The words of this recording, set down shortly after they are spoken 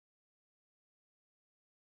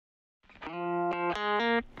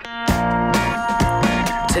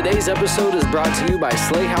Today's episode is brought to you by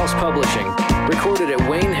Slay House Publishing, recorded at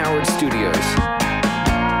Wayne Howard Studios.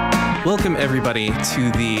 Welcome, everybody,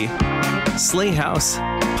 to the Slay House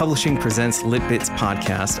Publishing Presents Lit Bits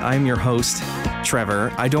podcast. I'm your host,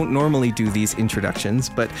 Trevor. I don't normally do these introductions,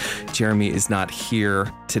 but Jeremy is not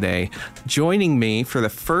here today. Joining me for the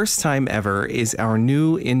first time ever is our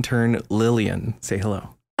new intern, Lillian. Say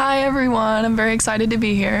hello. Hi, everyone. I'm very excited to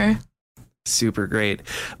be here. Super great.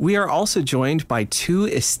 We are also joined by two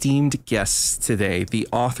esteemed guests today, the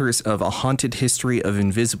authors of A Haunted History of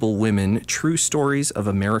Invisible Women, True Stories of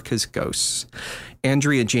America's Ghosts.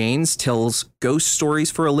 Andrea Janes tells ghost stories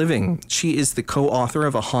for a living. She is the co-author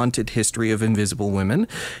of A Haunted History of Invisible Women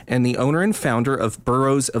and the owner and founder of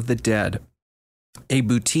Burrows of the Dead, a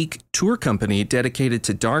boutique tour company dedicated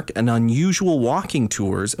to dark and unusual walking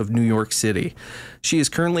tours of New York City. She is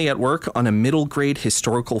currently at work on a middle-grade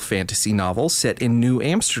historical fantasy novel set in New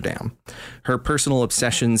Amsterdam. Her personal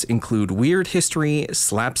obsessions include weird history,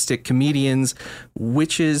 slapstick comedians,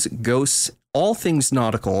 witches, ghosts, all things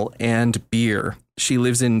nautical, and beer. She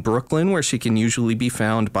lives in Brooklyn, where she can usually be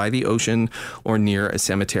found by the ocean or near a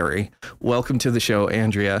cemetery. Welcome to the show,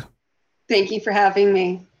 Andrea. Thank you for having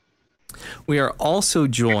me. We are also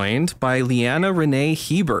joined by Leanna Renee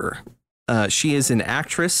Heber. She is an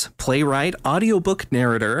actress, playwright, audiobook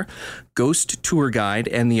narrator, ghost tour guide,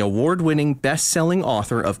 and the award-winning best-selling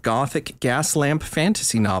author of Gothic gas lamp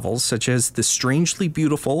fantasy novels such as The Strangely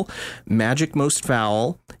Beautiful, Magic Most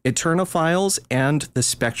Foul, Eternophiles, and the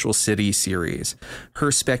Spectral City series.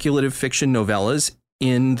 Her speculative fiction novellas,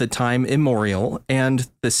 In the Time Immemorial, and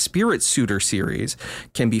the Spirit Suitor series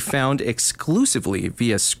can be found exclusively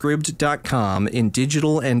via Scribd.com in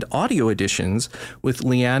digital and audio editions with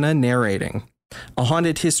Leanna narrating. A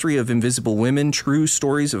Haunted History of Invisible Women, True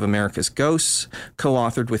Stories of America's Ghosts,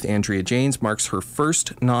 co-authored with Andrea Janes, marks her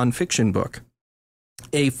first nonfiction book.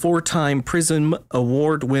 A four-time Prism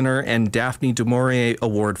Award winner and Daphne du Maurier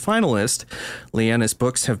Award finalist, Leanna's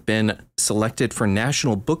books have been selected for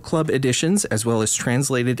National Book Club editions as well as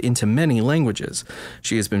translated into many languages.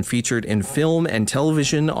 She has been featured in film and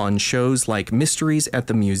television on shows like Mysteries at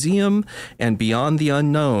the Museum and Beyond the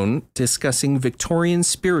Unknown, discussing Victorian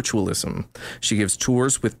spiritualism. She gives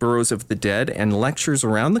tours with Burrows of the Dead and lectures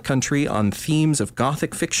around the country on themes of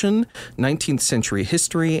Gothic fiction, 19th century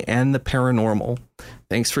history, and the paranormal.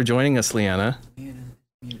 Thanks for joining us, Leanna.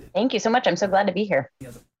 Thank you so much. I'm so glad to be here.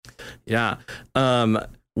 Yeah.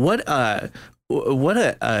 What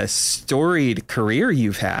a storied career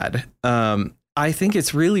you've had. I think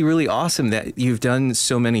it's really, really awesome that you've done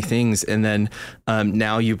so many things. And then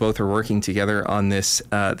now you both are working together on this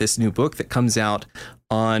new book that comes out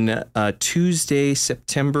on Tuesday,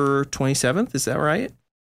 September 27th. Is that right?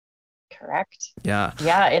 Correct. Yeah.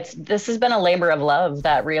 Yeah. This has been a labor of love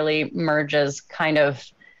that really merges kind of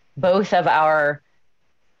both of our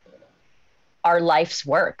life's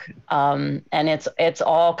work. And it's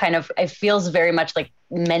all kind of, it feels very much like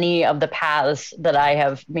many of the paths that I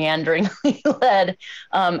have meanderingly led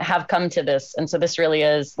have come to this. And so this really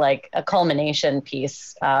is like a culmination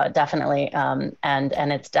piece, definitely. And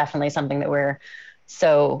it's definitely something that we're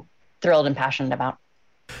so thrilled and passionate about.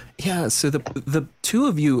 Yeah, so the two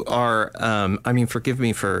of you are, I mean, forgive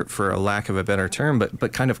me for a lack of a better term,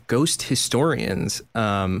 but kind of ghost historians.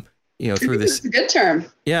 Through this, it's a good term.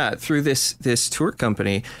 Yeah, through this tour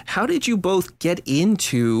company. How did you both get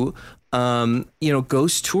into,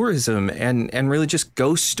 ghost tourism and really just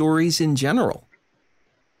ghost stories in general?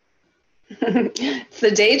 It's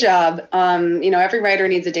the day job. Every writer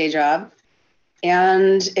needs a day job.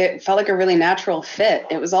 And it felt like a really natural fit.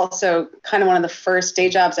 It was also kind of one of the first day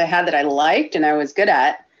jobs I had that I liked and I was good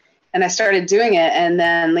at. And I started doing it. And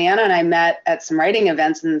then Leanna and I met at some writing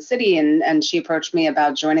events in the city, and she approached me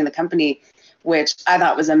about joining the company, which I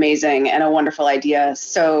thought was amazing and a wonderful idea.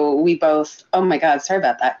 So we both, oh my God, sorry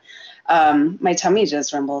about that. My tummy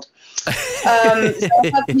just rumbled. I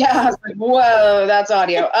was like, whoa, that's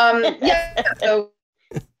audio.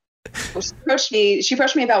 She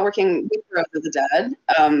approached me about working with Burrows of the Dead.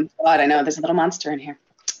 God, I know there's a little monster in here.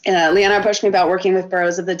 Leanna approached me about working with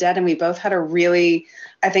Burrows of the Dead, and we both had a really,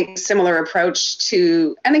 I think, similar approach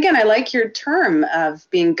to, and again, I like your term of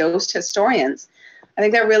being ghost historians. I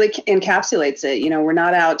think that really encapsulates it. We're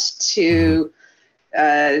not out to,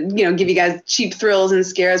 give you guys cheap thrills and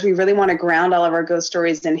scares. We really want to ground all of our ghost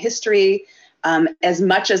stories in history, as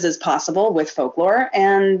much as is possible with folklore.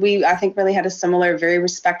 And we, I think, really had a similar, very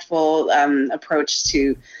respectful approach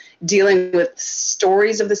to dealing with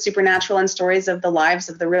stories of the supernatural and stories of the lives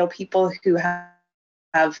of the real people who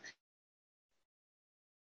have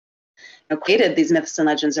created these myths and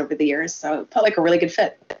legends over the years. So it felt like a really good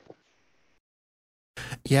fit.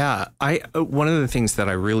 Yeah, one of the things that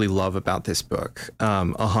I really love about this book,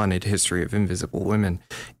 A Haunted History of Invisible Women,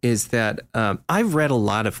 is that I've read a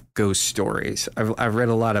lot of ghost stories. I've read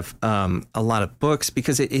a lot of books,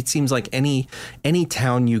 because it seems like any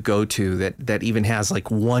town you go to that even has like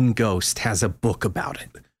one ghost has a book about it.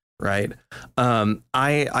 Right.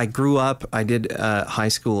 I grew up, I did high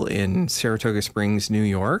school in Saratoga Springs, New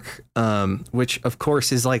York, which, of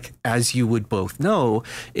course, is like, as you would both know,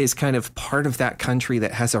 is kind of part of that country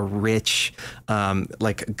that has a rich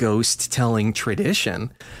like ghost telling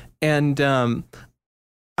tradition. And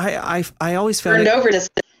I always found Burned over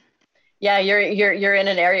this. Yeah, you're in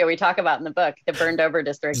an area we talk about in the book. The Burned Over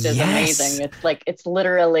District is amazing. It's like, it's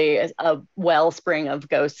literally a wellspring of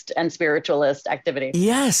ghost and spiritualist activity.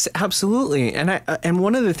 Yes, absolutely. And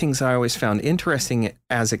one of the things I always found interesting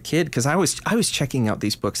as a kid, because I was checking out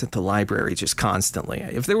these books at the library just constantly.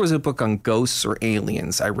 If there was a book on ghosts or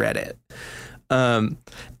aliens, I read it.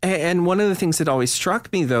 And one of the things that always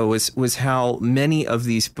struck me, though, was how many of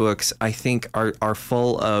these books, I think, are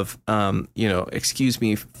full of, excuse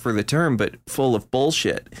me for the term, but full of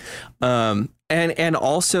bullshit. And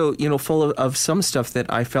also, full of some stuff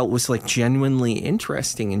that I felt was like genuinely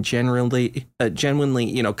interesting and genuinely,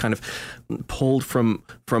 kind of pulled from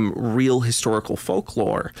real historical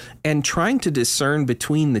folklore. And trying to discern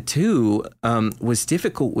between the two was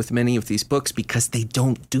difficult with many of these books, because they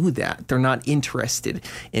don't do that. They're not interested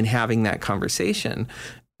in having that conversation.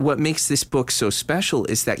 What makes this book so special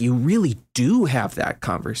is that you really do have that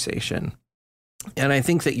conversation. And I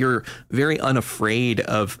think that you're very unafraid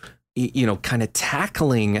of kind of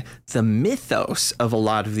tackling the mythos of a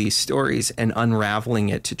lot of these stories and unraveling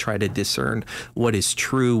it to try to discern what is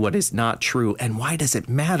true, what is not true, and why does it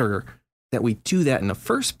matter that we do that in the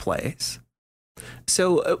first place.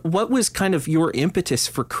 So what was kind of your impetus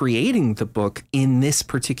for creating the book in this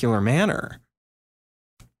particular manner?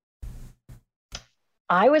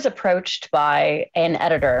 I was approached by an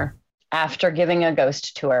editor after giving a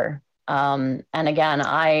ghost tour. And again,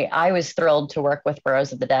 I was thrilled to work with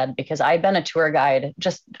Burrows of the Dead, because I'd been a tour guide,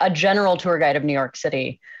 just a general tour guide of New York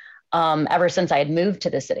City, ever since I had moved to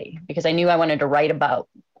the city, because I knew I wanted to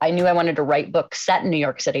write books set in New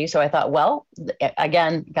York City. So I thought, well,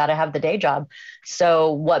 again, got to have the day job.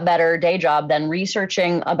 So what better day job than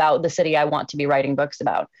researching about the city I want to be writing books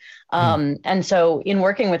about? And so in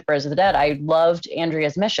working with Burrows of the Dead, I loved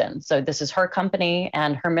Andrea's mission. So this is her company,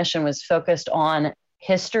 and her mission was focused on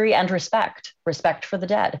history and respect for the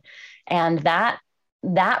dead. And that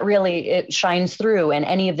really, it shines through in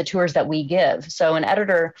any of the tours that we give. So an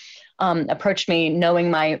editor approached me, knowing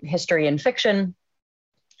my history in fiction,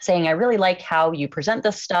 saying, I really like how you present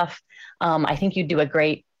this stuff. I think you'd do a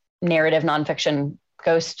great narrative nonfiction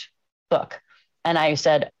ghost book. And I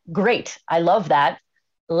said, great, I love that.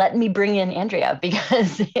 Let me bring in Andrea,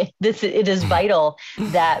 because it is vital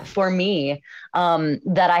that for me,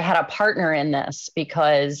 that I had a partner in this,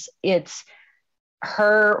 because it's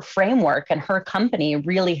her framework and her company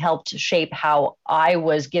really helped shape how I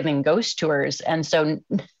was giving ghost tours. And so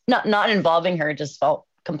not involving her just felt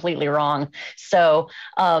completely wrong. So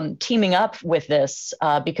teaming up with this,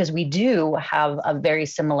 because we do have a very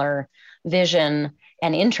similar vision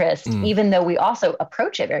and interest, even though we also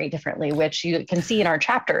approach it very differently, which you can see in our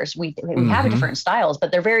chapters. We have different styles,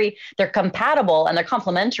 but they're compatible and they're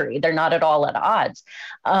complementary. They're not at all at odds.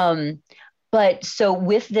 But so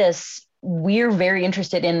with this, we're very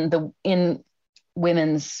interested in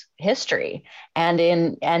women's history and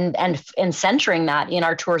in centering that in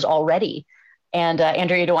our tours already. And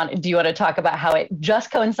Andrea, do you want to talk about how it just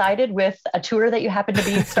coincided with a tour that you happen to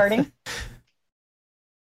be starting?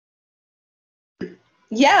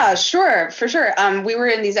 Yeah, sure, for sure. We were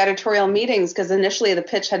in these editorial meetings because initially the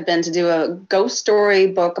pitch had been to do a ghost story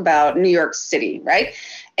book about New York City, right?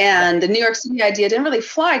 And the New York City idea didn't really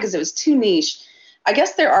fly because it was too niche. I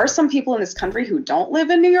guess there are some people in this country who don't live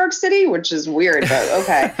in New York City, which is weird, but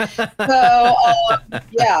okay. So,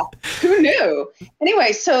 yeah, who knew?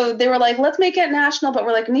 Anyway, so they were like, let's make it national, but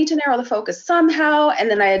we're like, we need to narrow the focus somehow.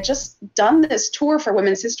 And then I had just done this tour for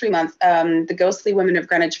Women's History Month, the Ghostly Women of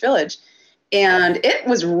Greenwich Village. And it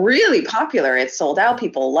was really popular. It sold out.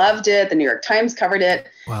 People loved it. The New York Times covered it.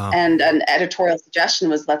 Wow. And an editorial suggestion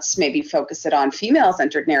was, let's maybe focus it on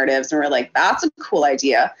female-centered narratives. And we're like, that's a cool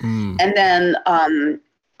idea. And then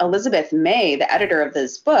Elizabeth May, the editor of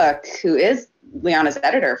this book, who is Liana's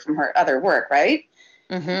editor from her other work, right?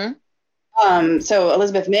 Mm-hmm. So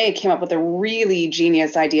Elizabeth May came up with a really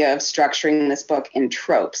genius idea of structuring this book in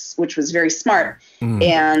tropes, which was very smart.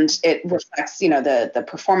 And it reflects, the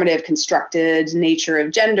performative, constructed nature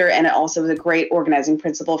of gender. And it also was a great organizing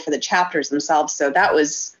principle for the chapters themselves. So that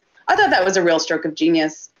was, I thought that was a real stroke of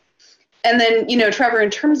genius. And then, Trevor, in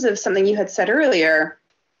terms of something you had said earlier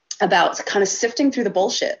about kind of sifting through the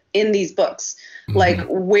bullshit in these books, like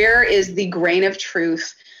where is the grain of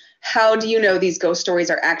truth? How do you know these ghost stories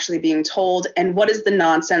are actually being told? And what is the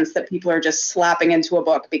nonsense that people are just slapping into a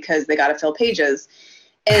book because they got to fill pages?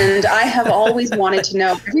 And I have always wanted to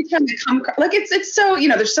know, every time I come, like it's so,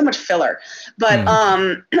 there's so much filler, but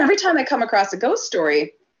every time I come across a ghost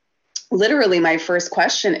story, literally my first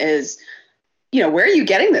question is, where are you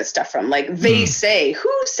getting this stuff from? Like they say,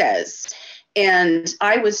 who says? And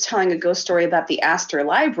I was telling a ghost story about the Astor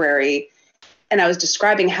Library, and I was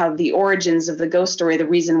describing how the origins of the ghost story, the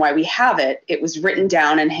reason why we have it, it was written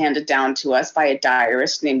down and handed down to us by a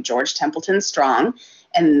diarist named George Templeton Strong.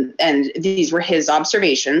 And these were his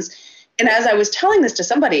observations. And as I was telling this to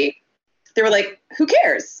somebody, they were like, who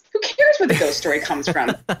cares? Who cares where the ghost story comes from?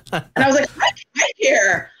 And I was like, I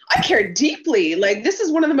care. I care deeply. Like, this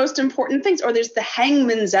is one of the most important things. Or there's the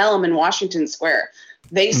Hangman's Elm in Washington Square.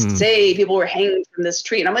 They say people were hanging from this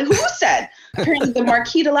tree. And I'm like, who said? Apparently the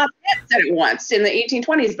Marquis de Lafayette said it once in the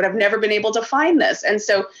 1820s, but I've never been able to find this. And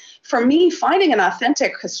so for me, finding an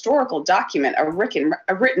authentic historical document, a written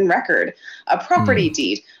record, a property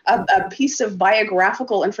deed, a piece of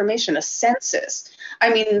biographical information, a census. I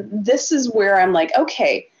mean, this is where I'm like,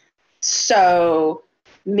 okay, so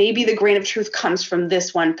maybe the grain of truth comes from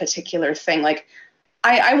this one particular thing. Like,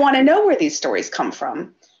 I want to know where these stories come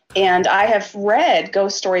from. And I have read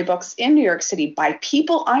ghost story books in New York City by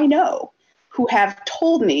people I know who have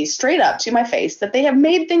told me straight up to my face that they have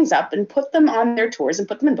made things up and put them on their tours and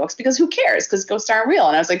put them in books because who cares? Because ghosts aren't real.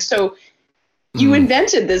 And I was like, so you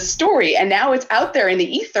invented this story and now it's out there in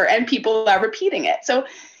the ether and people are repeating it. So,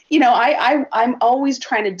 I'm always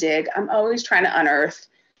trying to dig. I'm always trying to unearth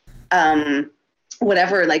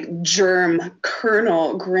whatever like germ,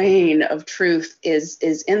 kernel, grain of truth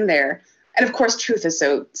is in there. And of course, truth is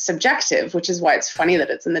so subjective, which is why it's funny that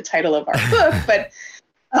it's in the title of our book. But,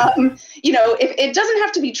 it doesn't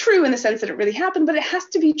have to be true in the sense that it really happened, but it has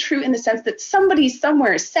to be true in the sense that somebody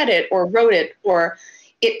somewhere said it or wrote it, or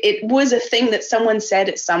it was a thing that someone said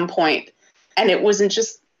at some point, and it wasn't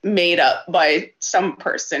just made up by some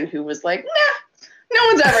person who was like, nah, no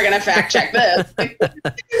one's ever going to fact check this. Like,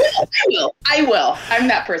 I will. I'm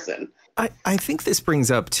that person. I think this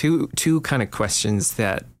brings up two kind of questions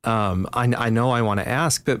that I know I want to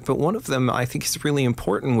ask, but one of them I think is really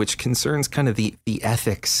important, which concerns kind of the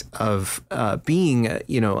ethics of being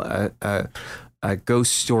a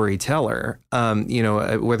ghost storyteller.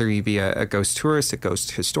 Whether you be a ghost tourist, a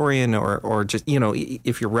ghost historian, or just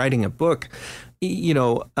if you're writing a book,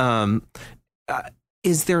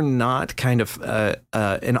 is there not kind of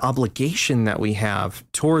an obligation that we have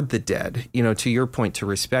toward the dead, to your point, to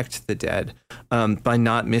respect the dead by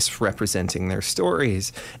not misrepresenting their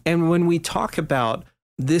stories? And when we talk about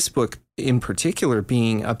this book in particular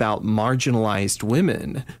being about marginalized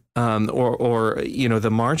women or the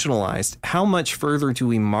marginalized, how much further do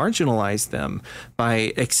we marginalize them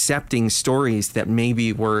by accepting stories that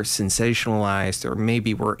maybe were sensationalized or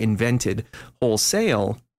maybe were invented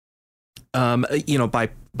wholesale?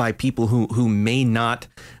 By people who may not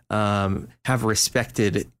have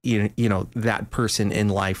respected that person in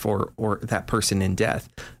life or that person in death.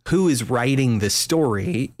 Who is writing the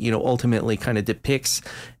story, ultimately kind of depicts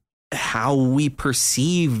how we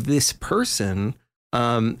perceive this person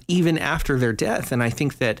even after their death. And I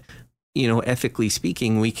think that, ethically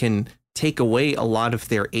speaking, we can take away a lot of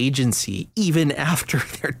their agency even after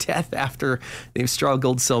their death, after they've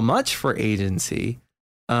struggled so much for agency.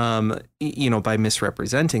 By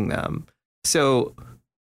misrepresenting them. So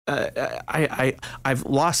I've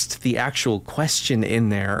lost the actual question in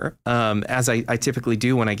there, as I typically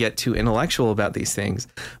do when I get too intellectual about these things.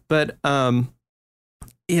 But, I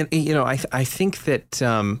think that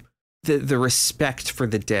the respect for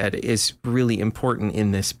the dead is really important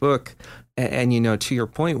in this book. And, to your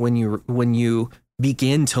point, when you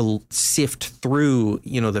begin to sift through,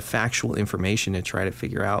 the factual information to try to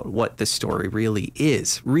figure out what the story really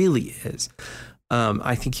is.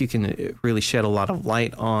 I think you can really shed a lot of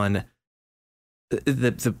light on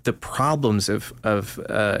the problems of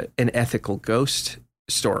an ethical ghost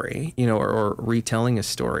story, or retelling a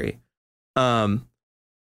story.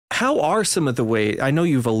 How are some of the ways, I know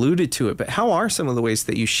you've alluded to it, but how are some of the ways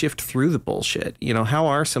that you shift through the bullshit? How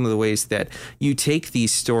are some of the ways that you take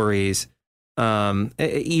these stories,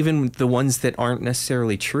 even the ones that aren't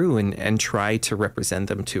necessarily true, and try to represent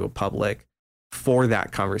them to a public for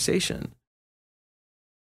that conversation?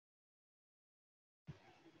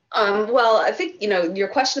 Well, I think, your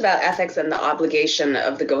question about ethics and the obligation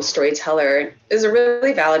of the ghost storyteller is a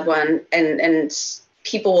really valid one. And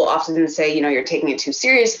people will often say, you're taking it too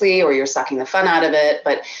seriously or you're sucking the fun out of it.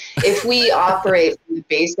 But if we operate from the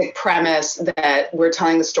basic premise that we're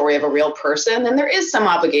telling the story of a real person, then there is some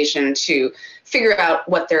obligation to figure out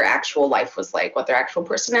what their actual life was like, what their actual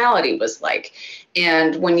personality was like.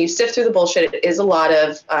 And when you sift through the bullshit, it is a lot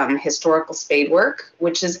of historical spade work,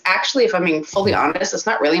 which is actually, if I'm being fully honest, it's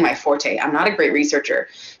not really my forte. I'm not a great researcher.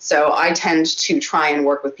 So I tend to try and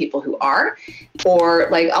work with people who are,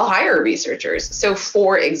 or I'll hire researchers. So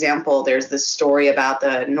for example, there's this story about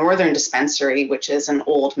the Northern Dispensary, which is an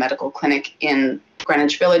old medical clinic in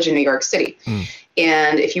Greenwich Village in New York City.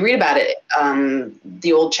 And if you read about it,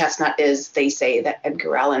 the old chestnut is they say that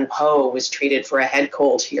Edgar Allan Poe was treated for a head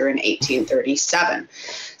cold here in 1837.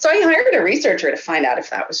 So I hired a researcher to find out if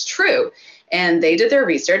that was true. And they did their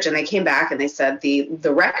research and they came back and they said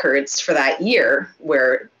the records for that year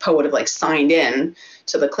where Poe would have signed in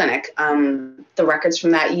to the clinic, the records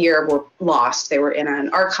from that year were lost. They were in an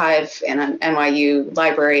archive in an NYU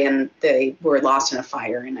library and they were lost in a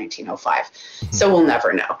fire in 1905. So we'll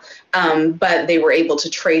never know. But they were able to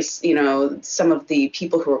trace, some of the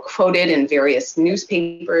people who were quoted in various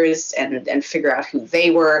newspapers and figure out who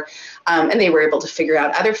they were. And they were able to figure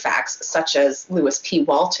out other facts, such as Lewis P.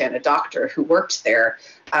 Walton, a doctor who worked there,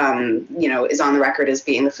 is on the record as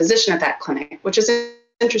being the physician at that clinic, which is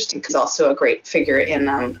interesting because also a great figure in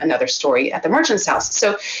another story at the Merchant's House.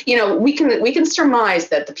 So, we can surmise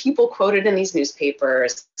that the people quoted in these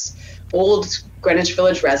newspapers, old Greenwich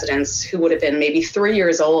Village residents who would have been maybe 3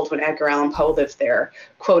 years old when Edgar Allan Poe lived there,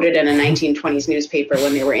 quoted in a 1920s newspaper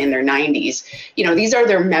when they were in their 90s. These are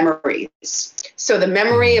their memories. So the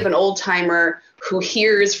memory of an old timer who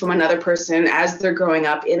hears from another person as they're growing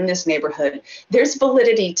up in this neighborhood, there's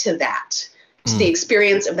validity to that. To the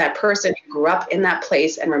experience of that person who grew up in that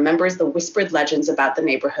place and remembers the whispered legends about the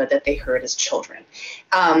neighborhood that they heard as children.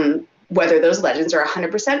 Whether those legends are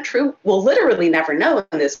 100% true, we'll literally never know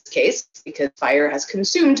in this case because fire has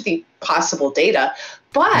consumed the possible data.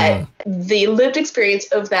 But the lived experience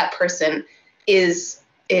of that person is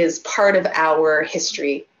part of our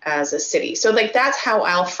history as a city. So that's how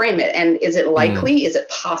I'll frame it. And is it likely? Is it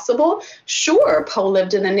possible? Sure, Poe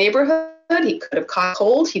lived in the neighborhood. He could have caught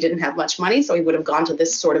cold. He didn't have much money, so he would have gone to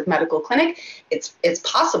this sort of medical clinic. It's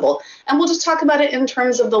possible. And we'll just talk about it in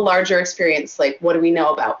terms of the larger experience, what do we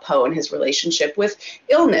know about Poe and his relationship with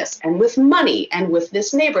illness and with money and with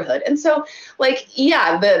this neighborhood. And so,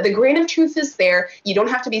 the grain of truth is there. You don't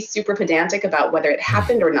have to be super pedantic about whether it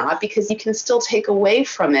happened or not, because you can still take away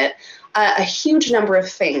from it a huge number of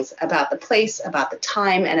things about the place, about the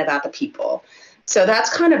time, and about the people. So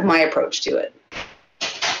that's kind of my approach to it.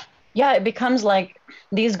 Yeah, it becomes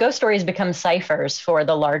these ghost stories become ciphers for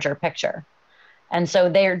the larger picture. And so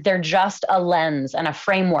they're just a lens and a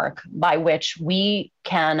framework by which we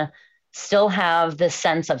can still have this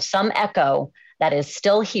sense of some echo that is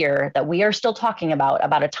still here, that we are still talking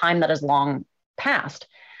about a time that is long past.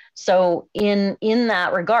 So in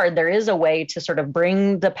that regard, there is a way to sort of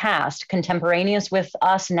bring the past contemporaneous with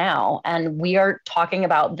us now. And we are talking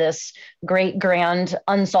about this great, grand,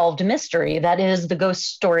 unsolved mystery that is the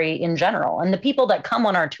ghost story in general. And the people that come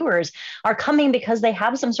on our tours are coming because they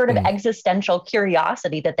have some sort of existential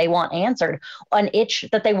curiosity that they want answered, an itch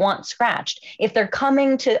that they want scratched. If they're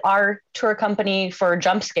coming to our tour company for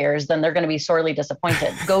jump scares, then they're going to be sorely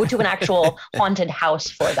disappointed. Go to an actual haunted house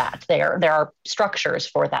for that. There are structures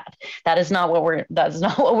for that. That is not what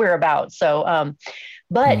we're about. So,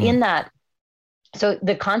 but in that, so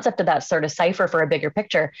the concept of that sort of cipher for a bigger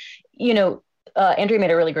picture, Andrea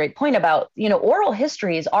made a really great point about, oral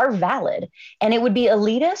histories are valid, and it would be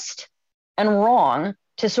elitist and wrong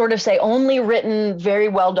to sort of say only written, very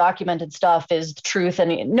well documented stuff is the truth.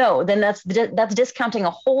 And no, then that's discounting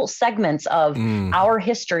a whole segments of our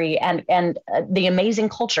history and the amazing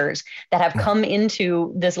cultures that have come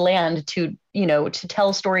into this land to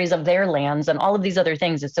tell stories of their lands and all of these other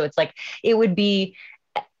things. And so it's it would be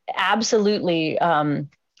absolutely,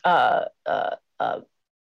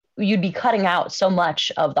 you'd be cutting out so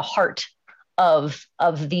much of the heart of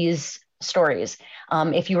these stories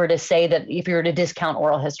if you were to discount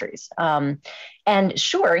oral histories. And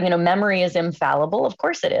sure, memory is infallible, of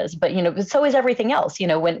course it is, but so is everything else.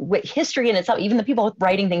 When history in itself, even the people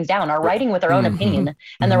writing things down are writing with their own opinion,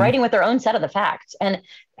 and they're writing with their own set of the facts. And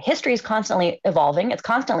history is constantly evolving, it's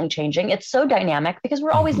constantly changing, it's so dynamic because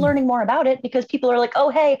we're always learning more about it, because people are like, oh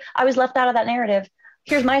hey, I was left out of that narrative,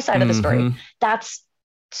 here's my side of the story. That's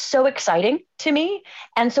so exciting to me.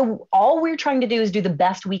 And so all we're trying to do is do the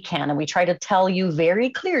best we can. And we try to tell you very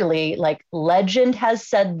clearly, legend has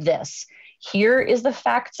said this. Here is the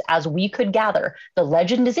facts as we could gather. The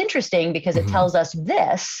legend is interesting because it tells us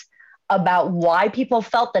this about why people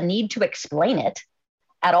felt the need to explain it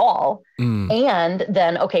at all. And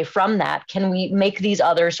then, okay, from that, can we make these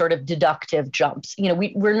other sort of deductive jumps? You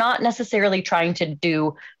know, we're not necessarily trying to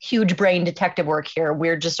do huge brain detective work here.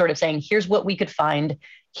 We're just sort of saying, here's what we could find.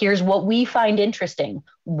 Here's what we find interesting.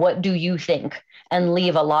 What do you think? And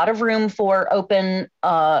leave a lot of room for open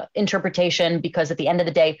interpretation, because at the end of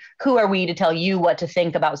the day, who are we to tell you what to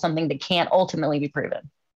think about something that can't ultimately be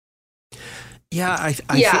proven? Yeah,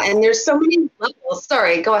 and there's so many levels.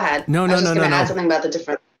 Sorry, go ahead. No. Add something about the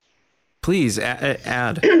different. Please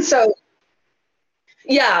add. So,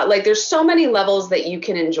 yeah, like there's so many levels that you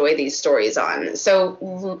can enjoy these stories on.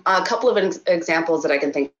 So, a couple of examples that I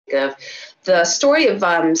can think of. The story of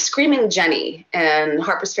Screaming Jenny in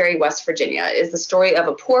Harpers Ferry, West Virginia, is the story of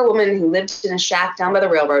a poor woman who lived in a shack down by the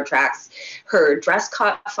railroad tracks. Her dress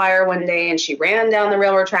caught fire one day, and she ran down the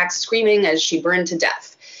railroad tracks screaming as she burned to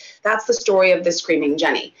death. That's the story of the Screaming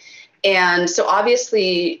Jenny. And so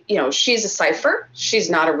obviously, you know, she's a cipher. She's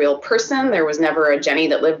not a real person. There was never a Jenny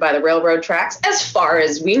that lived by the railroad tracks, as far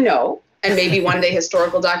as we know. And maybe one day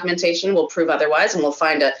historical documentation will prove otherwise, and we'll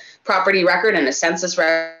find a property record and a census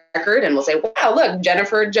record, and we'll say, wow, look,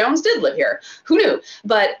 Jennifer Jones did live here. Who knew?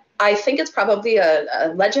 But I think it's probably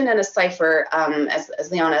a legend and a cipher,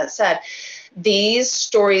 as Liana said. These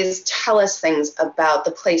stories tell us things about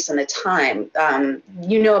the place and the time.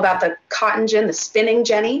 You know about the cotton gin, the spinning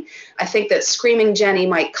Jenny. I think that Screaming Jenny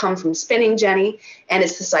might come from Spinning Jenny, and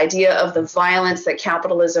it's this idea of the violence that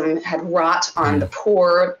capitalism had wrought on the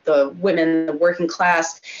poor, the women, the working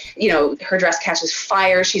class. You know, her dress catches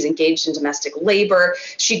fire. She's engaged in domestic labor.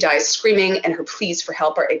 She dies screaming, and her pleas for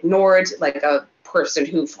help are ignored, like a person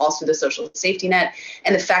who falls through the social safety net.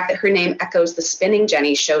 And the fact that her name echoes the Spinning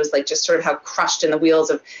Jenny shows like just sort of how crushed in the wheels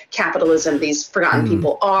of capitalism these forgotten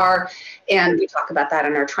people are. And we talk about that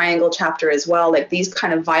in our Triangle chapter as well, like these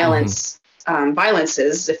kind of violences,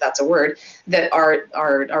 if that's a word, that are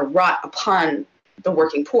wrought upon the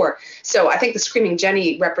working poor. So I think the Screaming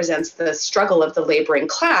Jenny represents the struggle of the laboring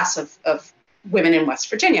class of women in West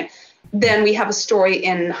Virginia. Then we have a story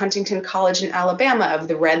in Huntington College in Alabama of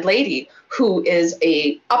the Red Lady, who is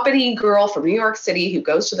a uppity girl from New York City who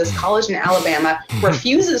goes to this college in Alabama,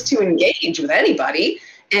 refuses to engage with anybody,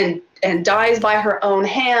 and dies by her own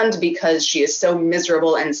hand because she is so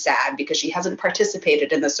miserable and sad because she hasn't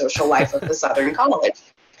participated in the social life of the Southern College.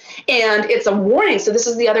 And it's a warning. So this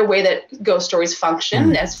is the other way that ghost stories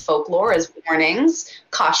function, as folklore, as warnings,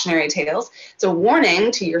 cautionary tales. It's a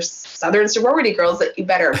warning to your Southern sorority girls that you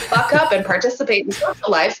better buck up and participate in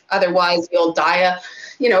social life. Otherwise, you'll die a,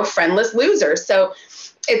 friendless loser. So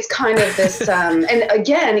it's kind of this, and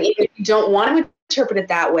again, even if you don't want to interpret it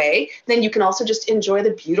that way, then you can also just enjoy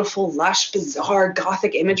the beautiful, lush, bizarre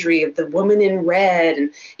Gothic imagery of the woman in red,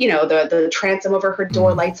 and the transom over her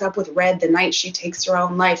door lights up with red the night she takes her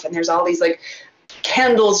own life, and there's all these like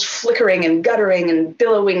candles flickering and guttering and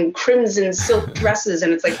billowing crimson silk dresses,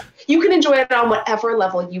 and it's like you can enjoy it on whatever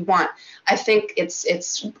level you want. I think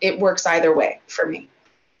it works either way for me.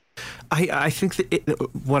 I think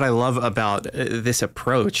that what I love about this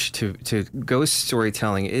approach to ghost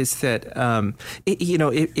storytelling is that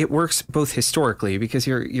it works both historically, because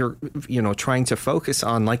you're trying to focus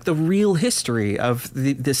on like the real history of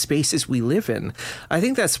the spaces we live in. I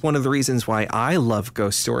think that's one of the reasons why I love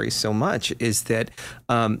ghost stories so much, is that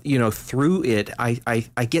through it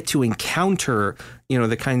I get to encounter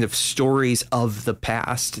the kind of stories of the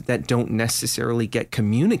past that don't necessarily get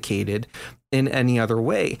communicated in any other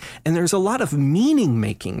way. And there's a lot of meaning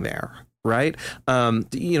making there, right?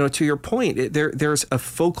 To your point, there's a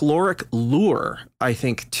folkloric lure, I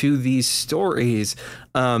think, to these stories,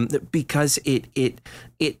 because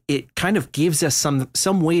it kind of gives us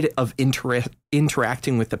some way of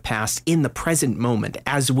interacting with the past in the present moment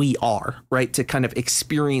as we are, right? To kind of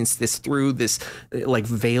experience this through this like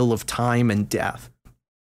veil of time and death.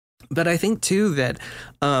 But I think, too, that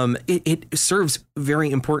it serves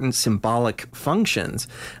very important symbolic functions.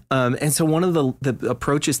 And so one of the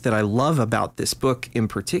approaches that I love about this book in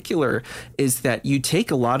particular is that you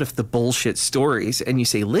take a lot of the bullshit stories and you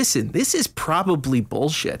say, listen, this is probably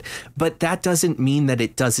bullshit, but that doesn't mean that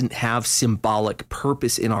it doesn't have symbolic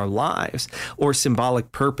purpose in our lives, or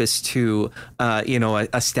symbolic purpose to,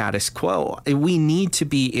 a status quo. We need to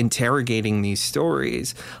be interrogating these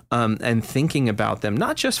stories and thinking about them,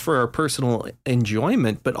 not just for our personal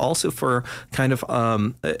enjoyment, but also for kind of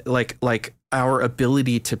like our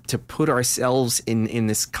ability to put ourselves in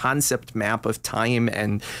this concept map of time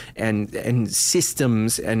and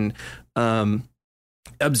systems and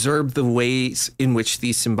observe the ways in which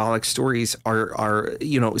these symbolic stories are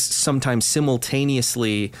sometimes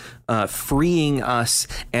simultaneously freeing us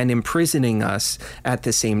and imprisoning us at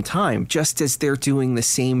the same time, just as they're doing the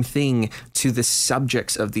same thing to the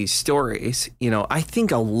subjects of these stories. I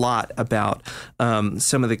think a lot about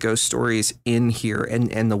some of the ghost stories in here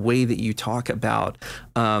and the way that you talk about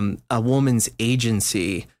a woman's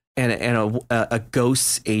agency and a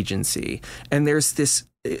ghost's agency. And there's this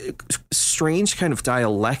strange kind of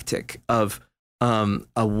dialectic of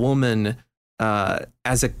a woman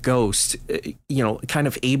as a ghost, kind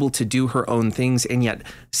of able to do her own things and yet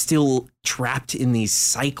still trapped in these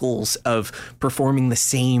cycles of performing the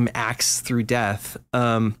same acts through death.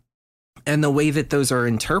 And the way that those are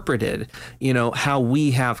interpreted, how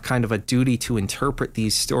we have kind of a duty to interpret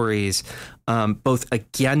these stories both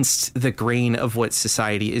against the grain of what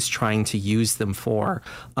society is trying to use them for,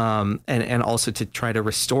 and also to try to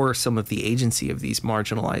restore some of the agency of these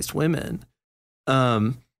marginalized women.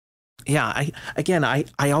 I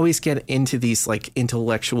always get into these like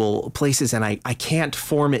intellectual places, and I can't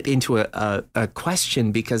form it into a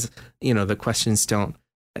question because, the questions don't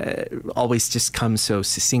always just come so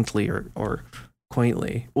succinctly or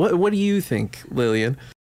quaintly. What do you think, Lillian?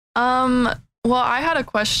 Well, I had a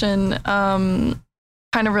question kind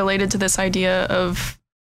of related to this idea of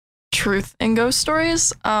truth in ghost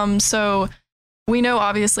stories. So we know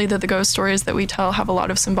obviously that the ghost stories that we tell have a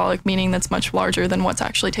lot of symbolic meaning that's much larger than what's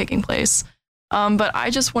actually taking place. But I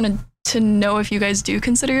just wanted to know if you guys do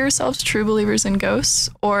consider yourselves true believers in ghosts,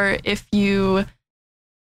 or if you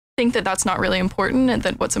think that that's not really important and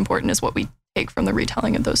that what's important is what we take from the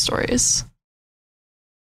retelling of those stories.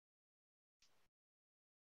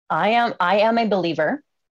 I am a believer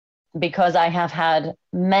because I have had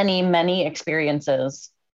many, many experiences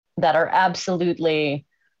that are absolutely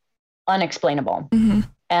unexplainable. Mm-hmm.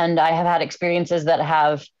 And I have had experiences that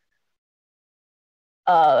have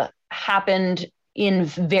happened in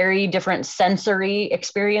very different sensory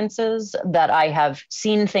experiences, that I have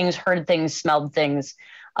seen things, heard things, smelled things.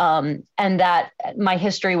 And that my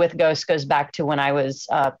history with ghosts goes back to when I was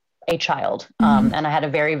a child. Mm-hmm. And I had a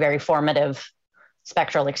very, very formative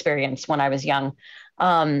spectral experience when I was young.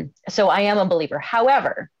 So I am a believer.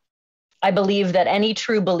 However, I believe that any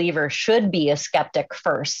true believer should be a skeptic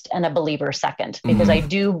first and a believer second, because I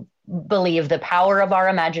do believe the power of our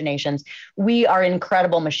imaginations. We are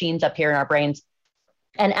incredible machines up here in our brains.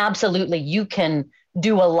 And absolutely, you can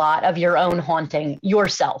do a lot of your own haunting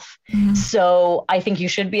yourself. Mm-hmm. So I think you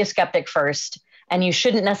should be a skeptic first, and you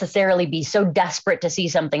shouldn't necessarily be so desperate to see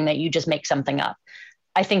something that you just make something up.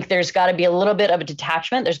 I think there's got to be a little bit of a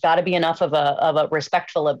detachment. There's got to be enough of a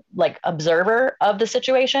respectful, observer of the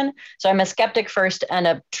situation. So I'm a skeptic first and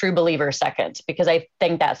a true believer second, because I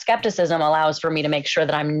think that skepticism allows for me to make sure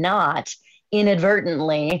that I'm not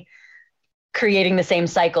inadvertently creating the same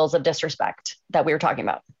cycles of disrespect that we were talking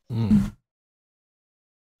about. Mm.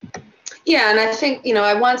 Yeah, and I think,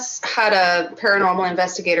 I once had a paranormal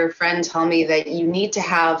investigator friend tell me that you need to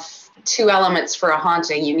have two elements for a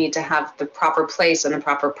haunting. You need to have the proper place and the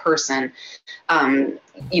proper person.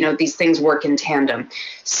 These things work in tandem.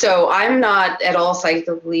 So I'm not at all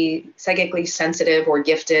psychically sensitive or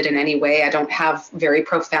gifted in any way. I don't have very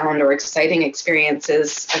profound or exciting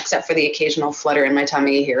experiences, except for the occasional flutter in my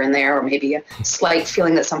tummy here and there, or maybe a slight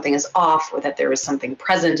feeling that something is off, or that there is something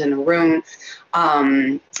present in a room.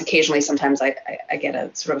 Occasionally, sometimes I get a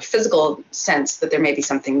sort of physical sense that there may be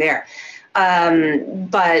something there.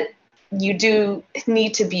 But you do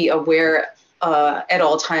need to be aware at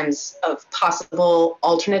all times of possible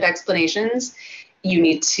alternate explanations. You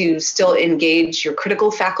need to still engage your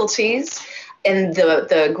critical faculties. And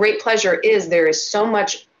the great pleasure is there is so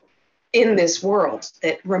much in this world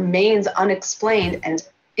that remains unexplained and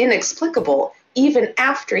inexplicable, even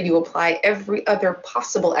after you apply every other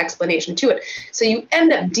possible explanation to it. So you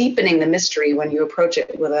end up deepening the mystery when you approach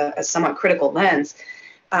it with a somewhat critical lens.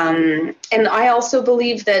 And I also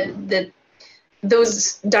believe that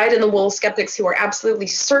those dyed-in-the-wool skeptics who are absolutely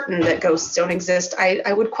certain that ghosts don't exist,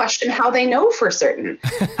 I would question how they know for certain.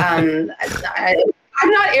 I'm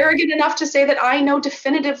not arrogant enough to say that I know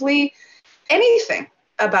definitively anything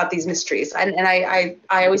about these mysteries. And I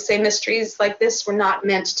always say mysteries like this were not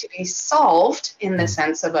meant to be solved in the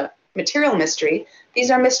sense of a material mystery. These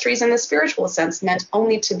are mysteries in the spiritual sense, meant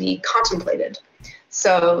only to be contemplated.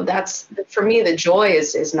 So that's, for me, the joy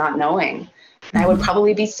is not knowing. And I would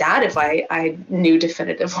probably be sad if I knew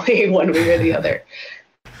definitively one way or the other.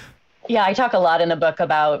 Yeah, I talk a lot in the book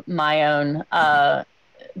about my own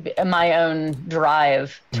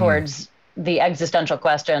drive towards the existential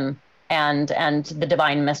question and the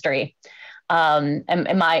divine mystery.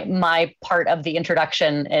 And my part of the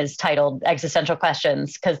introduction is titled Existential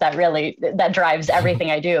Questions, because that drives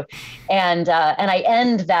everything I do. And I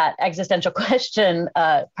end that existential question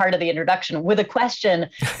part of the introduction with a question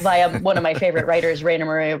via one of my favorite writers, Rainer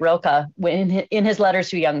Maria Rilke. In his letters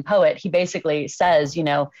to a young poet, he basically says,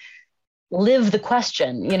 live the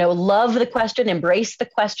question, love the question, embrace the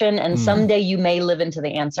question, and someday you may live into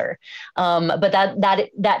the answer. But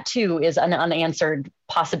that too is an unanswered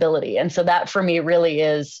possibility. And so that for me really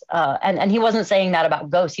is, and he wasn't saying that about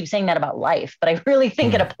ghosts, he was saying that about life, but I really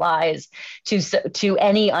think it applies to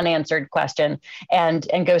any unanswered question, and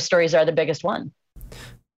ghost stories are the biggest one.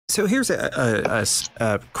 So here's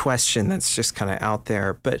a question that's just kind of out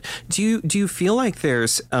there, but do you feel like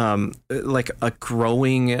there's like a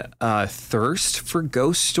growing thirst for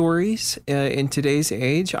ghost stories in today's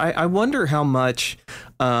age? I wonder how much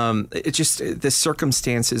the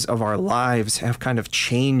circumstances of our lives have kind of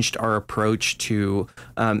changed our approach to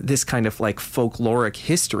this kind of like folkloric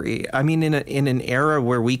history. I mean, in an era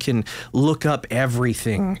where we can look up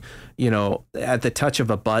everything, at the touch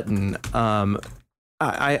of a button.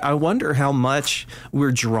 I wonder how much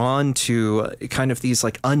we're drawn to kind of these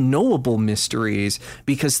like unknowable mysteries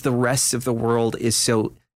because the rest of the world is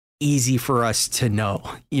so easy for us to know,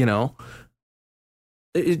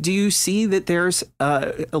 Do you see that there's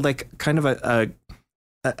like kind of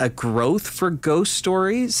a growth for ghost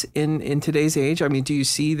stories in today's age? I mean, do you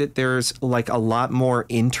see that there's like a lot more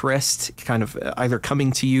interest kind of either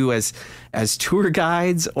coming to you as tour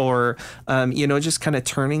guides or, just kind of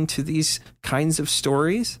turning to these kinds of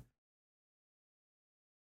stories?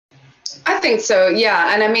 I think so.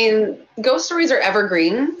 Yeah. And I mean, ghost stories are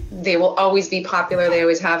evergreen. They will always be popular. They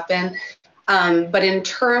always have been. But in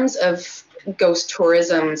terms of ghost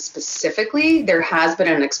tourism specifically, there has been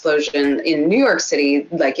an explosion in New York City.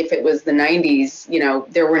 Like if it was the 90s,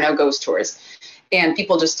 there were no ghost tours and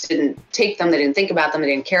people just didn't take them. They didn't think about them. They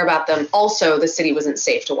didn't care about them. Also, the city wasn't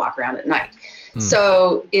safe to walk around at night.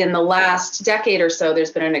 So in the last decade or so, there's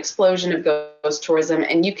been an explosion of ghost tourism,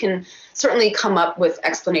 and you can certainly come up with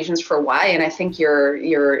explanations for why. And I think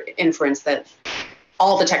your inference that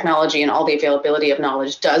all the technology and all the availability of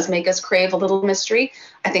knowledge does make us crave a little mystery,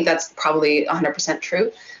 I think that's probably 100%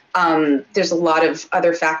 true. There's a lot of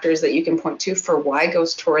other factors that you can point to for why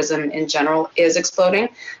ghost tourism in general is exploding.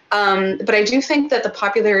 But I do think that the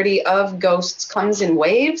popularity of ghosts comes in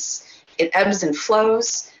waves. It ebbs and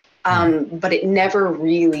flows. But it never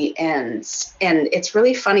really ends. And it's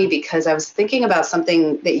really funny because I was thinking about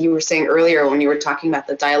something that you were saying earlier when you were talking about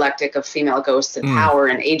the dialectic of female ghosts and power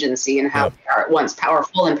and agency and how they are at once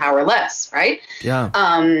powerful and powerless, right? Yeah.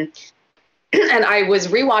 And I was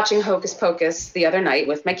rewatching Hocus Pocus the other night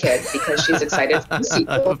with my kid because she's excited for the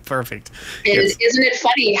sequel. Perfect. And isn't it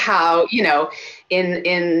funny how,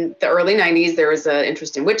 in the early 90s, there was an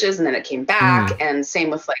interest in witches and then it came back, and same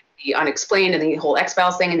with like the Unexplained and the whole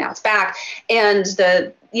X-Files thing, and now it's back. And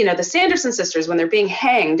the Sanderson sisters, when they're being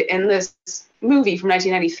hanged in this movie from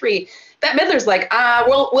 1993, Bette Midler's like,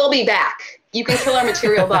 we'll be back. You can kill our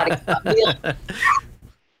material body.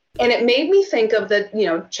 And it made me think of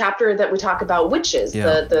the, chapter that we talk about witches,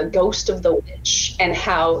 the ghost of the witch, and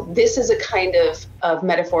how this is a kind of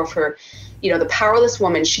metaphor for, the powerless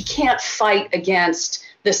woman. She can't fight against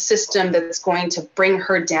the system that's going to bring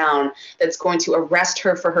her down, that's going to arrest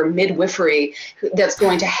her for her midwifery, that's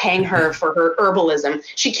going to hang her for her herbalism.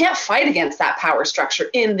 She can't fight against that power structure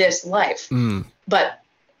in this life. But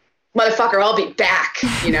motherfucker, I'll be back.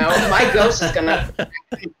 My ghost is gonna punch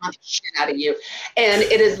the shit out of you. And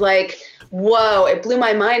it is like, whoa, it blew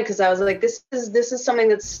my mind because I was like, this is something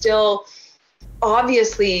that's still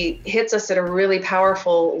obviously hits us at a really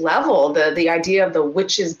powerful level. The idea of the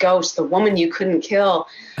witch's ghost, the woman you couldn't kill.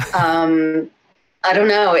 I don't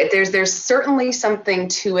know. There's certainly something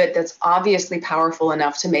to it that's obviously powerful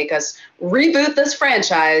enough to make us reboot this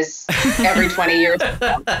franchise every 20 years.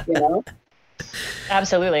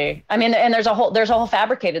 Absolutely. I mean, and there's a whole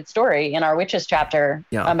fabricated story in our witches chapter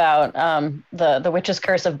about the witch's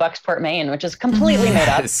curse of Bucksport, Maine, which is completely made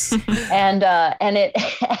up, and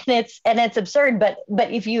it's absurd. But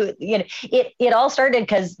if it all started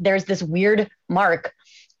because there's this weird mark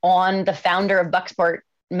on the founder of Bucksport,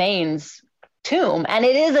 Maine's tomb, and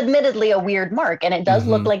it is admittedly a weird mark, and it does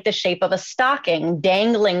look like the shape of a stocking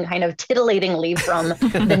dangling kind of titillatingly from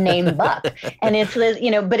the name Buck, and it's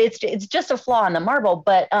but it's just a flaw in the marble,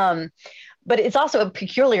 but it's also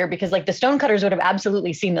peculiar because like the stonecutters would have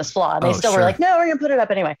absolutely seen this flaw, and they were like, no, we're gonna put it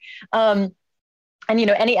up anyway. you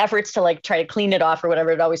know, any efforts to like try to clean it off or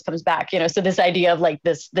whatever, it always comes back, you know. So this idea of like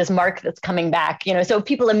this mark that's coming back, you know, so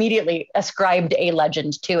people immediately ascribed a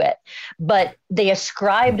legend to it, but they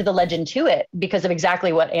ascribed the legend to it because of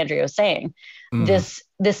exactly what Andrea was saying. This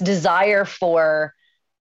desire for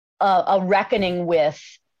a reckoning with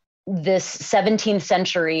this 17th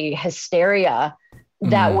century hysteria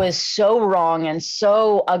that was so wrong and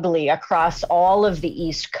so ugly across all of the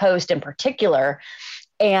East Coast in particular.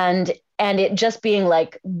 And it just being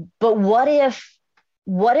like, but what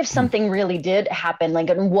if something really did happen? Like,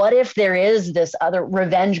 and what if there is this other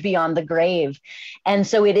revenge beyond the grave? And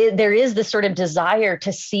so there is this sort of desire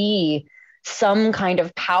to see some kind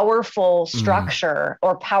of powerful structure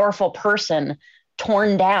or powerful person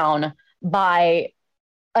torn down by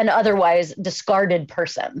an otherwise discarded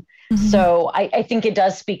person. So I think it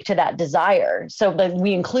does speak to that desire. So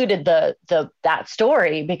we included that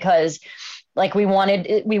story because like we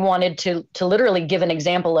wanted to literally give an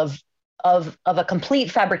example of a complete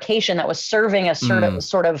fabrication that was serving a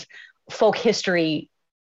sort of folk history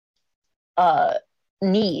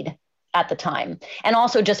need at the time. And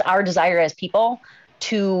also just our desire as people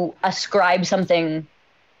to ascribe something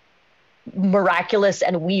miraculous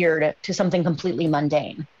and weird to something completely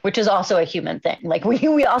mundane, which is also a human thing. Like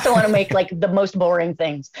we also want to make like the most boring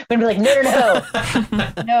things. We'd be like, no,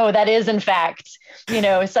 that is in fact, you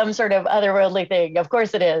know, some sort of otherworldly thing. Of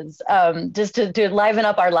course it is, just to liven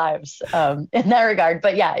up our lives in that regard.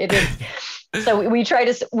 But yeah, it is. So we try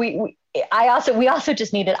to,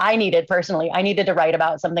 I needed to write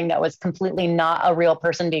about something that was completely not a real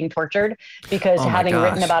person being tortured, because having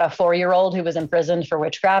written about a 4-year-old who was imprisoned for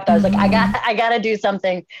witchcraft, I was like, I got to do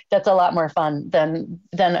something that's a lot more fun than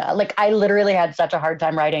like, I literally had such a hard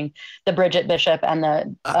time writing the Bridget Bishop and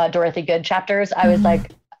the Dorothy Good chapters. I was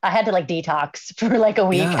like, I had to like detox for like a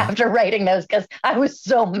week after writing those because I was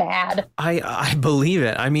so mad. I believe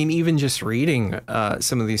it. I mean, even just reading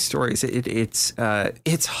some of these stories,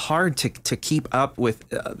 it's hard to keep up with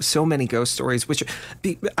so many ghost stories, which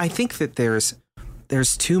I think that there's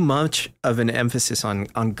too much of an emphasis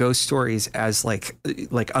on ghost stories as like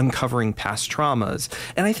uncovering past traumas.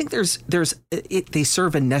 And I think they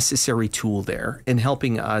serve a necessary tool there in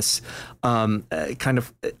helping us kind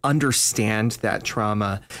of understand that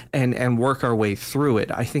trauma and work our way through it.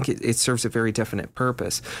 I think it serves a very definite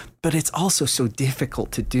purpose, but it's also so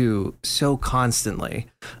difficult to do so constantly.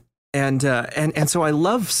 And so I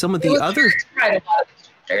love some of the other. A lot of the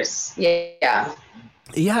chapters. Yeah.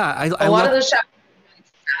 Yeah. A lot of the chapters.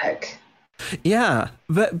 Yeah,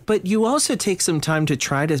 but you also take some time to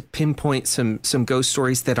try to pinpoint some ghost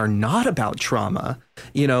stories that are not about trauma,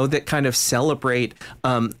 you know, that kind of celebrate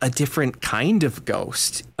a different kind of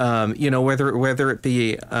ghost, you know, whether it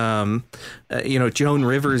be, you know, Joan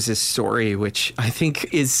Rivers' story, which I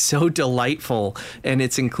think is so delightful, and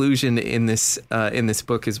its inclusion in this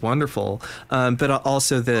book is wonderful. But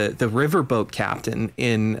also the riverboat captain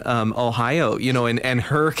in Ohio, you know, and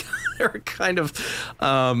her kind of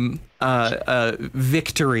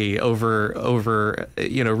victory over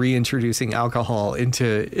you know, reintroducing alcohol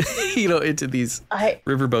into you know, into these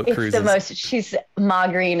riverboat cruises. Ma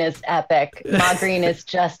Green is epic. Ma Green is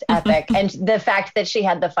just epic, and the fact that she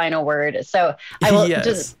had the final word. So I will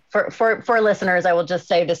just for listeners, I will just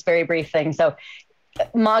say this very brief thing. So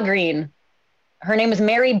Ma Green, her name is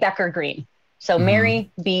Mary Becker Green. So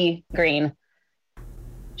Mary B. Green.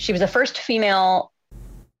 She was the first female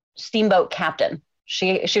steamboat captain.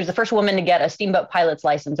 She was the first woman to get a steamboat pilot's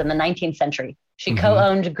license in the 19th century. She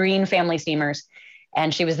co-owned Green family steamers,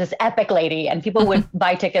 and she was this epic lady, and people would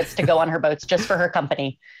buy tickets to go on her boats just for her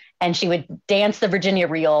company. And she would dance the Virginia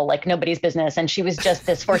reel like nobody's business. And she was just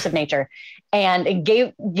this force of nature, and it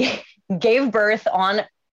gave birth on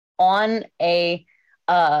a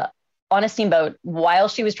steamboat while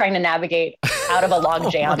she was trying to navigate out of a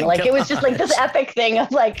log jam. Like, it was just like this epic thing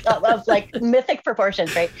of like mythic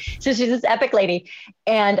proportions, right? So she's this epic lady,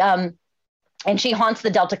 and she haunts the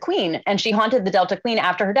Delta Queen, and she haunted the Delta Queen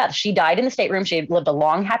after her death. She died in the stateroom. She lived a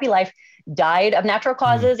long, happy life, died of natural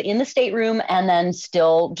causes in the stateroom, and then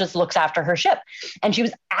still just looks after her ship. And she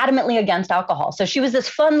was adamantly against alcohol. So she was this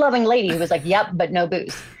fun-loving lady who was like, yep, but no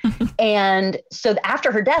booze. And so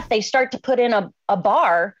after her death, they start to put in a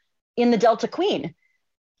bar in the Delta Queen.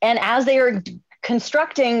 And as they are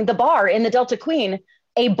constructing the bar in the Delta Queen,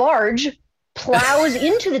 a barge plows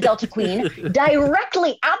into the Delta Queen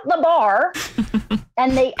directly at the bar,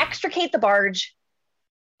 and they extricate the barge,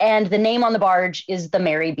 and the name on the barge is the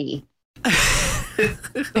Mary B.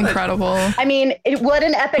 Incredible. I mean, what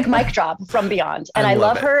an epic mic drop from Beyond. And I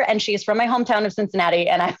love her, and she's from my hometown of Cincinnati,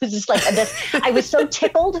 and I was just like this. I was so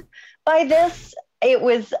tickled by this it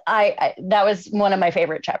was, that was one of my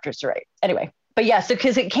favorite chapters to write. Anyway, but yeah, so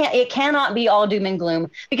because it cannot be all doom and gloom,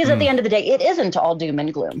 because at the end of the day, it isn't all doom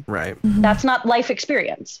and gloom. Right. That's not life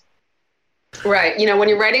experience. Right. You know, when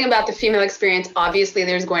you're writing about the female experience, obviously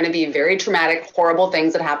there's going to be very traumatic, horrible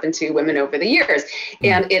things that happen to women over the years.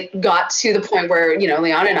 And it got to the point where, you know,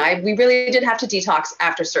 Liana and I, we really did have to detox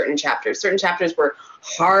after certain chapters. Certain chapters were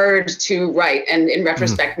hard to write, and in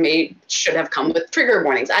retrospect should have come with trigger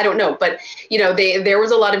warnings. I don't know. But, you know, there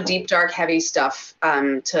was a lot of deep, dark, heavy stuff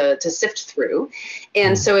to sift through.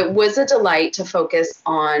 And so it was a delight to focus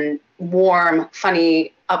on warm,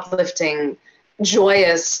 funny, uplifting,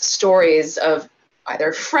 joyous stories of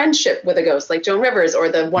either friendship with a ghost like Joan Rivers, or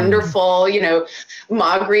the wonderful, you know,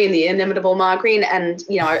 Ma Green, the inimitable Ma Green. And,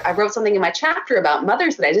 you know, I wrote something in my chapter about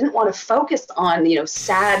mothers that I didn't want to focus on, you know,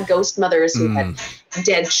 sad ghost mothers who had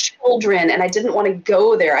dead children. And I didn't want to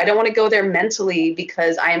go there. I don't want to go there mentally,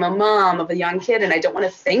 because I am a mom of a young kid and I don't want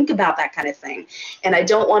to think about that kind of thing. And I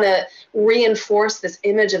don't want to reinforce this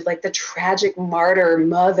image of like the tragic martyr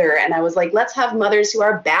mother. And I was like, let's have mothers who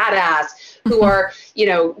are badass, who are, you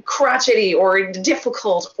know, crotchety or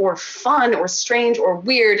difficult or fun or strange or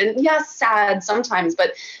weird. And yes, sad sometimes,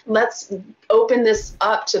 but let's open this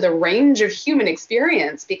up to the range of human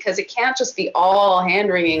experience, because it can't just be all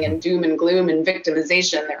hand-wringing and doom and gloom and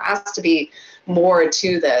victimization. There has to be more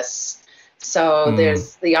to this. So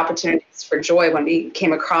there's the opportunities for joy. When we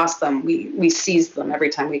came across them, we seized them every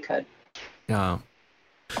time we could. Yeah.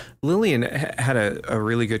 Lillian had a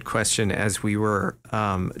really good question as we were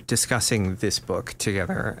discussing this book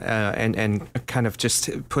together, and kind of just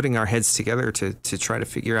putting our heads together to try to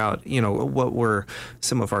figure out, you know, what were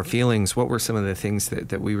some of our feelings, what were some of the things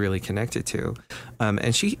that we really connected to.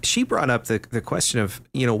 And she brought up the question of,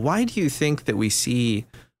 you know, why do you think that we see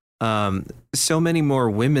so many more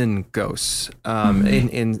women ghosts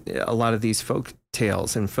in a lot of these folk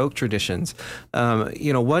tales and folk traditions?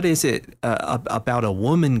 You know, what is it about a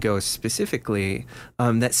woman ghost specifically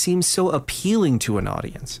that seems so appealing to an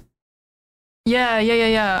audience?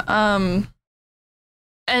 Yeah.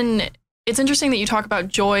 And it's interesting that you talk about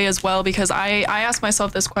joy as well, because I asked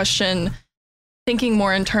myself this question thinking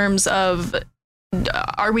more in terms of,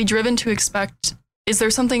 are we driven to expect, is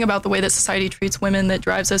there something about the way that society treats women that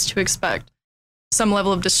drives us to expect some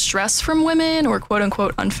level of distress from women, or quote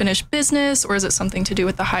unquote unfinished business? Or is it something to do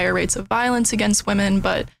with the higher rates of violence against women?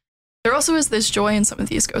 But there also is this joy in some of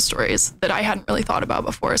these ghost stories that I hadn't really thought about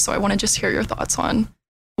before. So I want to just hear your thoughts on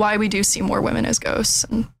why we do see more women as ghosts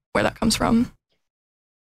and where that comes from.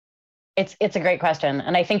 It's a great question.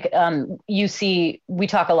 And I think we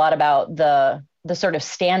talk a lot about the sort of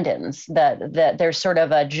stand-ins, that there's sort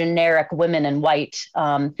of a generic women in white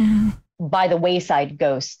by the wayside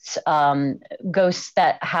ghosts, ghosts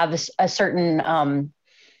that have a certain,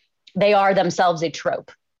 they are themselves a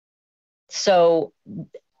trope. So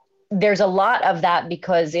there's a lot of that,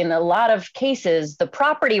 because in a lot of cases, the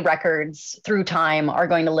property records through time are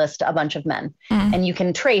going to list a bunch of men. And you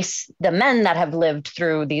can trace the men that have lived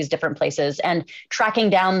through these different places, and tracking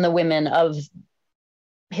down the women of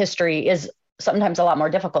history is sometimes a lot more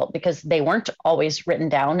difficult, because they weren't always written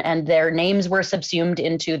down and their names were subsumed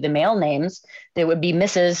into the male names. They would be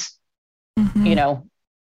Mrs. You know,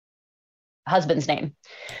 husband's name.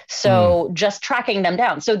 So just tracking them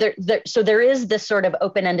down. So there is this sort of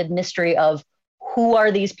open-ended mystery of who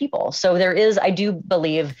are these people? So there is, I do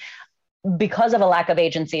believe, because of a lack of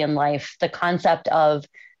agency in life, the concept of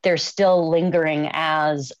they're still lingering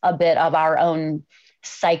as a bit of our own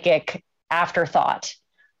psychic afterthought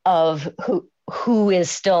of who is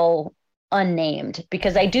still unnamed.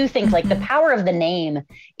 Because I do think like the power of the name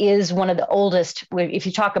is one of the oldest, if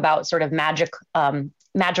you talk about sort of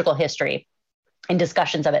magical history and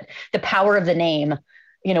discussions of it, the power of the name,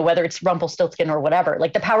 you know, whether it's Rumpelstiltskin or whatever,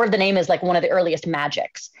 like the power of the name is like one of the earliest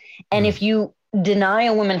magics. And if you deny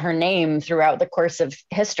a woman her name throughout the course of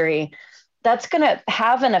history, that's going to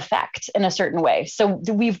have an effect in a certain way. So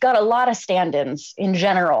we've got a lot of stand-ins in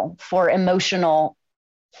general for emotional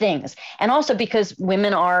things. And also because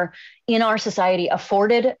women are in our society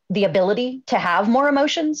afforded the ability to have more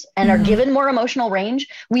emotions and are given more emotional range,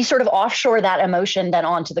 we sort of offshore that emotion then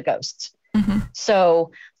onto the ghosts.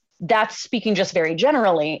 So that's speaking just very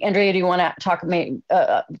generally. Andrea, do you want to talk,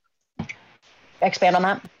 expand on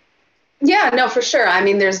that? Yeah, no, for sure. I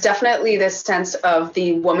mean, there's definitely this sense of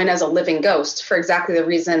the woman as a living ghost for exactly the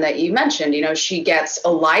reason that you mentioned. You know, she gets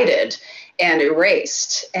elided and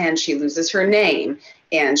erased, and she loses her name,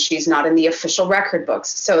 and she's not in the official record books.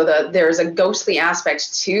 So there's a ghostly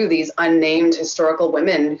aspect to these unnamed historical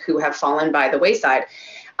women who have fallen by the wayside.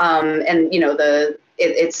 And, you know,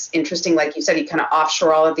 it's interesting, like you said, you kind of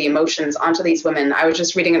offshore all of the emotions onto these women. I was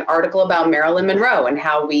just reading an article about Marilyn Monroe and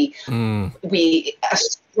how we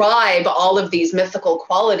ascribe all of these mythical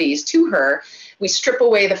qualities to her. We strip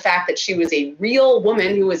away the fact that she was a real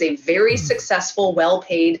woman who was a very successful,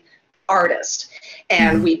 well-paid artist.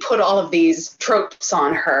 And we put all of these tropes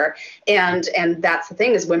on her. And that's the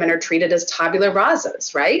thing, is women are treated as tabula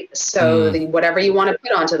rasas, right? So whatever you want to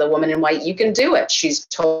put onto the woman in white, you can do it. She's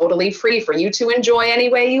totally free for you to enjoy any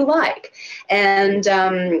way you like. And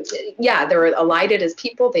they're elided as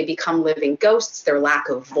people. They become living ghosts. Their lack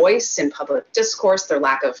of voice in public discourse, their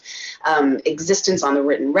lack of existence on the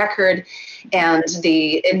written record, and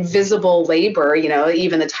the invisible labor, you know,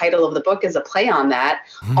 even the title of the book is a play on that.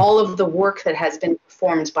 All of the work that has been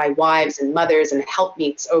performed by wives and mothers and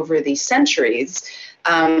helpmeets over the centuries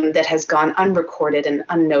that has gone unrecorded and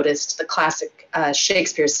unnoticed. The classic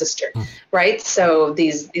Shakespeare's Sister, right? So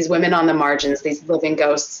these women on the margins, these living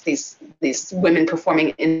ghosts, these women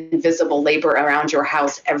performing invisible labor around your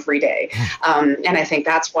house every day. And I think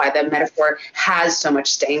that's why the metaphor has so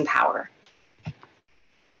much staying power.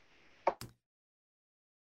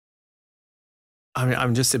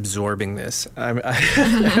 I'm just absorbing this.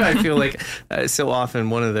 I feel like so often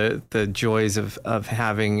one of the joys of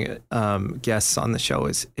having guests on the show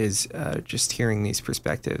is just hearing these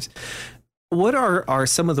perspectives. What are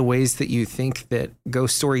some of the ways that you think that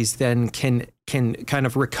ghost stories then can kind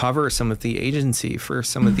of recover some of the agency for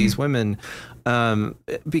some of these women?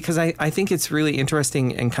 Because I think it's really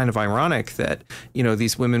interesting and kind of ironic that, you know,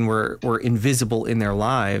 these women were invisible in their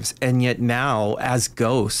lives, and yet now as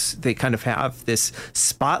ghosts, they kind of have this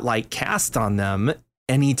spotlight cast on them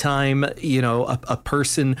anytime, you know, a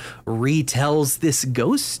person retells this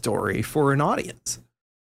ghost story for an audience.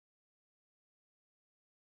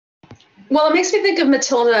 Well, it makes me think of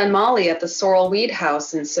Matilda and Molly at the Sorrel Weed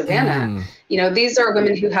House in Savannah. You know, these are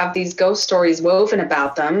women who have these ghost stories woven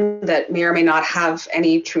about them that may or may not have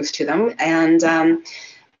any truth to them. And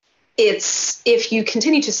it's, if you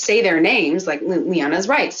continue to say their names, like Leanna's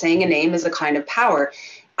right, saying a name is a kind of power.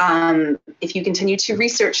 If you continue to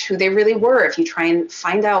research who they really were, if you try and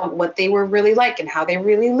find out what they were really like and how they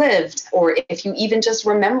really lived, or if you even just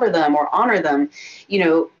remember them or honor them, you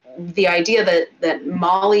know, the idea that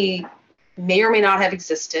Molly may or may not have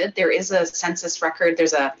existed. There is a census record.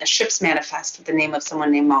 There's a ship's manifest with the name of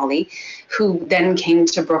someone named Molly, who then came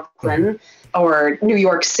to Brooklyn or New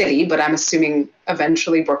York City, but I'm assuming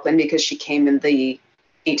eventually Brooklyn because she came in the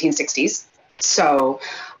 1860s. So,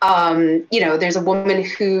 you know, there's a woman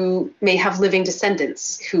who may have living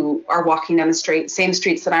descendants who are walking down the same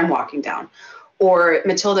streets that I'm walking down. Or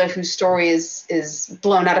Matilda, whose story is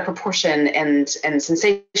blown out of proportion and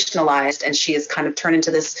sensationalized, and she is kind of turned into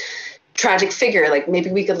this tragic figure. Like,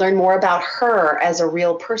 maybe we could learn more about her as a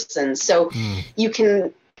real person. So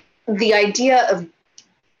the idea of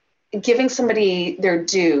giving somebody their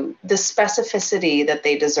due, the specificity that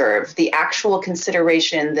they deserve, the actual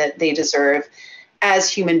consideration that they deserve as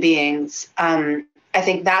human beings, I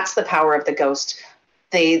think that's the power of the ghost.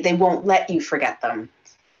 They won't let you forget them,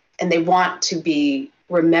 and they want to be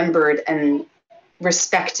remembered and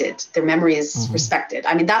respected. Their memory is respected.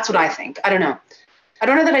 I mean, that's what I think. I don't know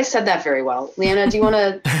that I said that very well. Leanna, do you want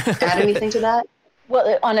to add anything to that? Well,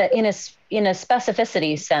 in a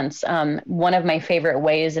specificity sense, one of my favorite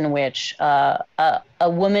ways in which a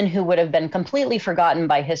woman who would have been completely forgotten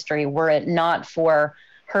by history were it not for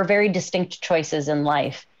her very distinct choices in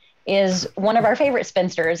life is one of our favorite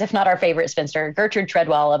spinsters, if not our favorite spinster, Gertrude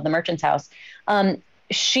Treadwell of the Merchant's House.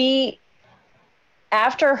 She,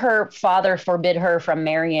 after her father forbid her from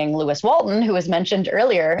marrying Lewis Walton, who was mentioned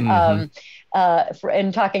earlier,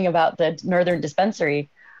 in talking about the Northern Dispensary,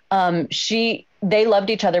 they loved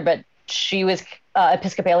each other, but she was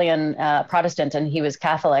Episcopalian Protestant and he was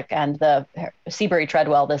Catholic, and the Seabury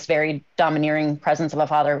Treadwell, this very domineering presence of a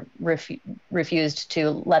father, refused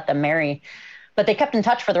to let them marry. But they kept in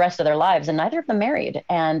touch for the rest of their lives, and neither of them married.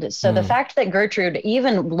 And so the fact that Gertrude,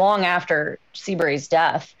 even long after Seabury's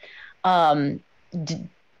death,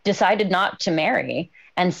 decided not to marry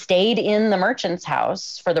and stayed in the Merchant's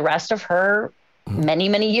House for the rest of her many,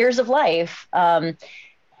 many years of life,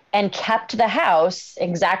 and kept the house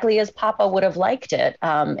exactly as Papa would have liked it.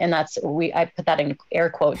 And I put that in air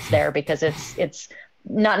quotes there because it's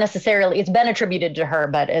not necessarily, it's been attributed to her,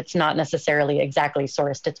 but it's not necessarily exactly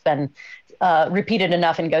sourced. It's been repeated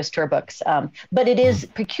enough in ghost tour books. But it is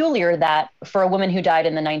peculiar that for a woman who died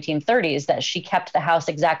in the 1930s, that she kept the house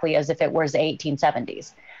exactly as if it was the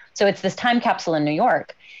 1870s. So it's this time capsule in New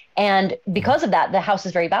York. And because of that, the house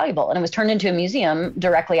is very valuable. And it was turned into a museum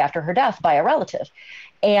directly after her death by a relative.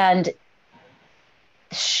 And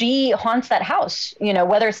she haunts that house, you know,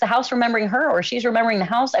 whether it's the house remembering her or she's remembering the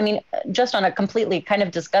house. I mean, just on a completely kind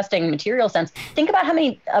of disgusting material sense, think about how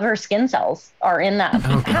many of her skin cells are in that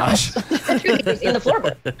house, in the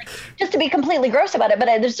floorboard. Just to be completely gross about it. But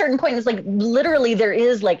at a certain point, it's like literally there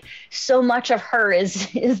is like so much of her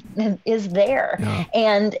is there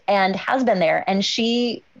and has been there. And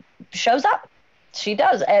she shows up. She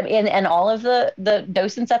does. And all of the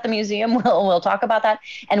docents at the museum will talk about that.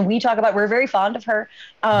 And we talk about, we're very fond of her.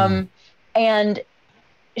 And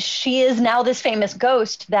she is now this famous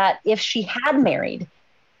ghost that if she had married,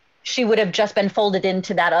 she would have just been folded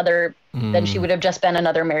into that other, then she would have just been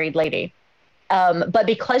another married lady. But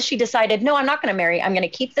because she decided, no, I'm not going to marry, I'm going to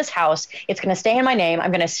keep this house. It's going to stay in my name.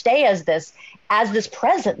 I'm going to stay as this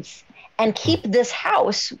presence and keep this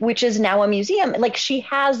house, which is now a museum. Like she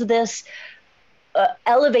has this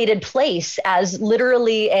elevated place as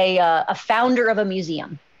literally a founder of a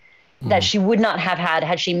museum that she would not have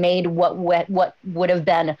had she made what would have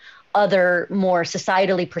been other more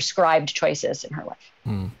societally prescribed choices in her life.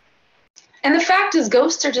 And the fact is,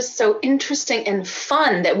 ghosts are just so interesting and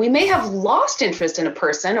fun that we may have lost interest in a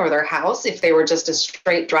person or their house if they were just a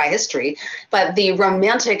straight, dry history. But the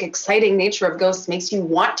romantic, exciting nature of ghosts makes you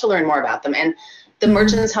want to learn more about them. And the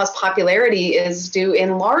Merchant's House popularity is due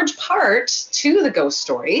in large part to the ghost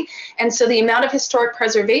story. And so the amount of historic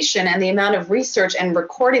preservation and the amount of research and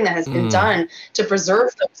recording that has been done to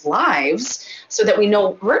preserve those lives so that we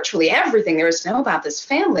know virtually everything there is to know about this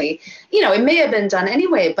family, you know, it may have been done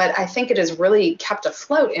anyway, but I think it is really kept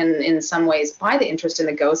afloat in some ways by the interest in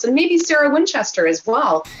the ghosts, and maybe Sarah Winchester as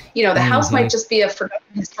well. You know, the house might just be a forgotten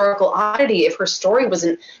historical oddity if her story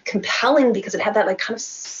wasn't compelling because it had that like kind of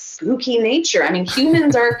spooky nature. I mean,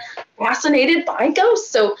 humans are fascinated by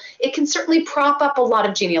ghosts, so it can certainly prop up a lot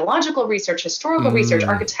of genealogical research, historical research,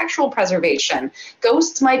 architectural preservation.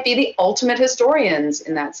 Ghosts might be the ultimate historians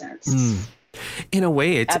in that sense. In a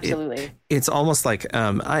way, it's almost like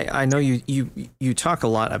I know you talk a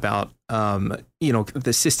lot about you know,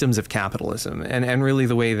 the systems of capitalism and really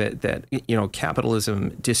the way that you know, capitalism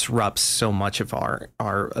disrupts so much of our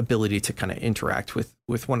ability to kind of interact with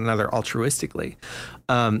one another altruistically.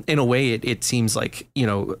 In a way, it seems like, you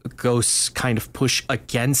know, ghosts kind of push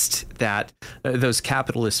against that those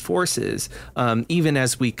capitalist forces, even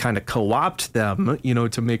as we kind of co-opt them, you know,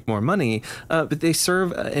 to make more money. But they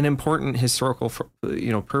serve an important historical,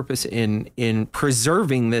 you know, purpose in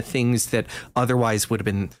preserving the things that otherwise would have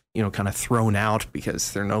been, you know, kind of thrown out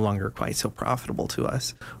because they're no longer quite so profitable to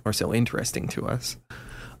us or so interesting to us.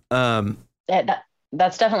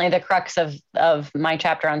 That's definitely the crux of my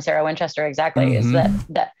chapter on Sarah Winchester. Exactly. Is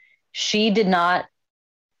that she did not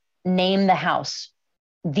name the house,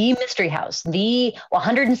 the mystery house, the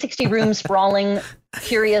 160 room sprawling,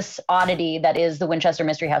 curious oddity that is the Winchester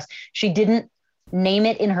Mystery House. She didn't name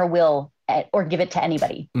it in her will or give it to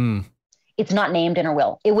anybody. It's not named in her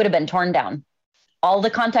will. It would have been torn down. All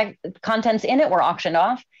the contents in it were auctioned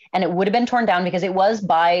off, and it would have been torn down because it was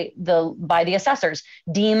by the assessors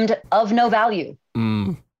deemed of no value.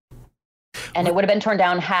 And it would have been torn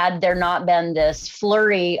down had there not been this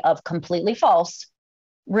flurry of completely false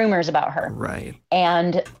rumors about her. Right.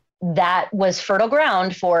 And that was fertile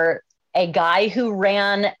ground for a guy who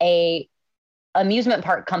ran a amusement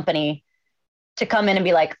park company to come in and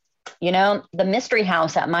be like, you know, the mystery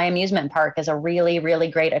house at my amusement park is a really, really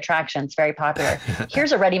great attraction. It's very popular.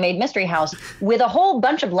 Here's a ready-made mystery house with a whole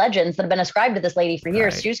bunch of legends that have been ascribed to this lady for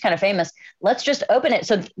years. Right. She was kind of famous. Let's just open it.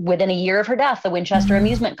 So within a year of her death, the Winchester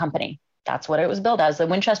Amusement Company, that's what it was billed as. The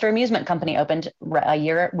Winchester Amusement Company opened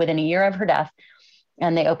within a year of her death.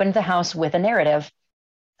 And they opened the house with a narrative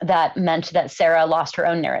that meant that Sarah lost her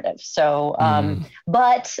own narrative. So,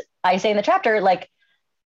 but I say in the chapter, like,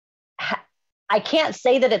 I can't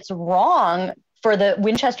say that it's wrong for the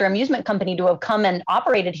Winchester Amusement Company to have come and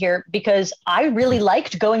operated here because I really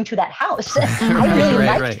liked going to that house. I really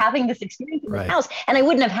liked having this experience in this house. And I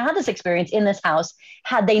wouldn't have had this experience in this house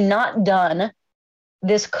had they not done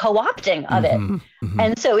this co-opting of it.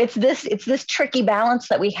 And so it's this tricky balance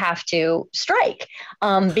that we have to strike,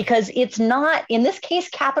 because it's not, in this case,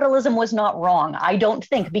 capitalism was not wrong, I don't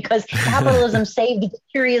think, because capitalism saved the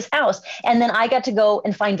curious house. And then I got to go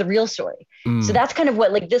and find the real story. So that's kind of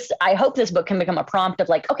what, like, this, I hope this book can become a prompt of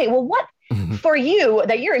like, okay, well, what for you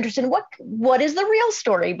that you're interested in, what is the real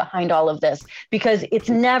story behind all of this? Because it's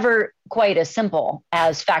never quite as simple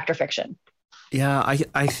as fact or fiction. Yeah,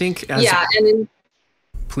 I think.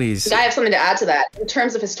 Please. I have something to add to that. In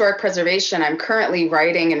terms of historic preservation, I'm currently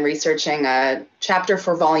writing and researching a chapter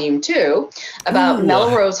for Volume 2 about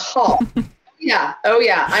Melrose Hall. Yeah. Oh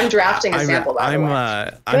yeah. I'm drafting a sample.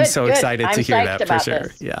 I'm so excited to hear that for sure.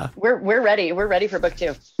 This. Yeah. We're ready. We're ready for book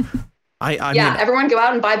 2. I mean, everyone go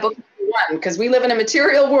out and buy book number 1 because we live in a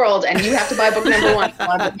material world and you have to buy book number 1.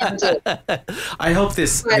 I hope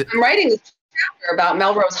this. I'm writing this chapter about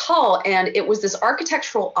Melrose Hall, and it was this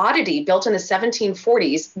architectural oddity built in the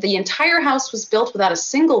 1740s. The entire house was built without a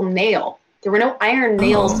single nail. There were no iron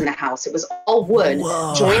nails in the house. It was all wood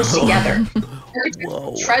joined together.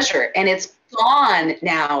 Treasure, and it's gone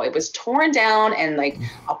now. It was torn down, and like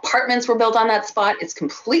apartments were built on that spot. It's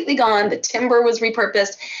completely gone. The timber was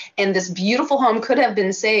repurposed, and this beautiful home could have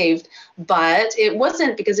been saved, but it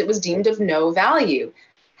wasn't because it was deemed of no value.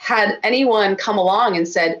 Had anyone come along and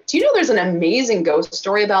said, do you know there's an amazing ghost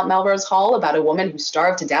story about Melrose Hall about a woman who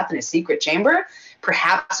starved to death in a secret chamber?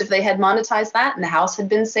 Perhaps if they had monetized that and the house had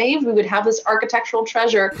been saved, we would have this architectural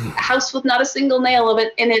treasure, a house with not a single nail of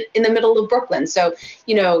it in the middle of Brooklyn. So,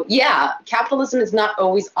 capitalism is not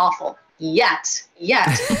always awful. Yet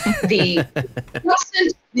the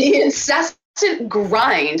incessant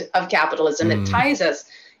grind of capitalism that ties us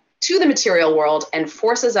to the material world and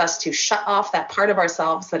forces us to shut off that part of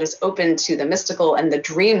ourselves that is open to the mystical and the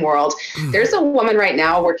dream world. There's a woman right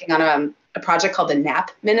now working on a project called the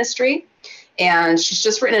Nap Ministry. And she's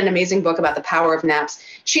just written an amazing book about the power of naps.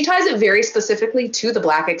 She ties it very specifically to the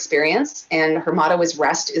Black experience, and her motto is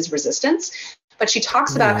rest is resistance. But she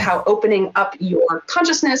talks about how opening up your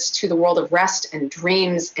consciousness to the world of rest and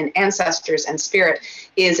dreams and ancestors and spirit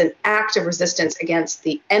is an act of resistance against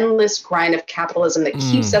the endless grind of capitalism that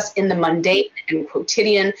keeps us in the mundane and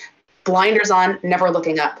quotidian, blinders on, never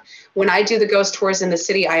looking up. When I do the ghost tours in the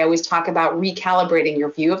city, I always talk about recalibrating your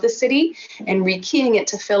view of the city and rekeying it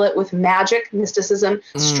to fill it with magic, mysticism,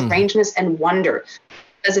 strangeness, and wonder,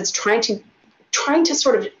 as it's trying to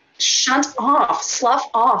sort of slough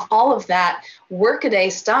off all of that workaday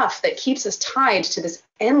stuff that keeps us tied to this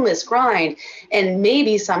endless grind, and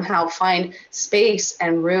maybe somehow find space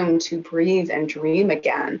and room to breathe and dream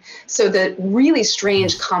again. So the really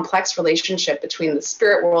strange, complex relationship between the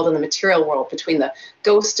spirit world and the material world, between the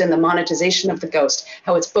ghost and the monetization of the ghost,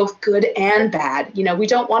 how it's both good and bad. We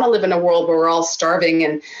don't want to live in a world where we're all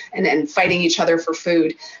starving and fighting each other for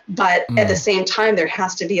food. But at the same time, there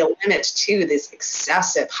has to be a limit to this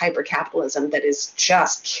excessive hyper-capitalism that is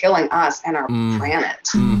just killing us and our planet.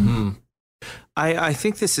 I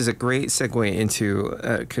think this is a great segue into,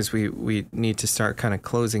 because we need to start kind of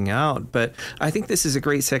closing out, but I think this is a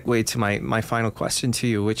great segue to my final question to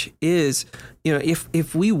you, which is,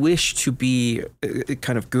 if we wish to be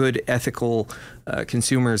kind of good, ethical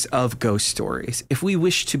consumers of ghost stories, if we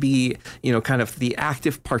wish to be, kind of the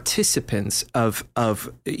active participants of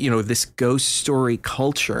this ghost story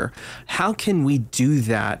culture, how can we do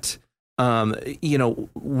that?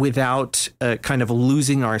 Without kind of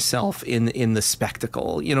losing ourselves in the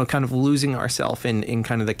spectacle, kind of losing ourselves in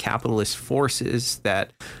kind of the capitalist forces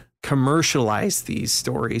that commercialize these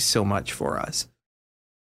stories so much for us?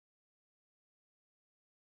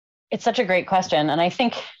 It's such a great question. And I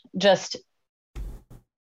think just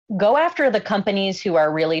go after the companies who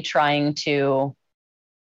are really trying to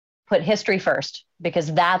put history first,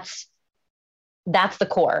 because that's the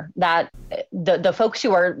core, that the folks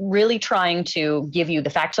who are really trying to give you the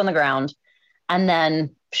facts on the ground and then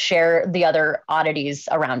share the other oddities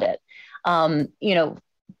around it.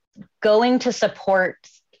 Going to support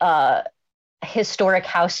historic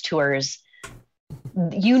house tours,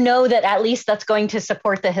 that at least that's going to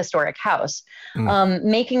support the historic house.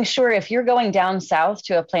 Making sure if you're going down south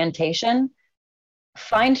to a plantation,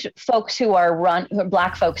 find folks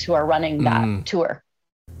Black folks who are running that tour.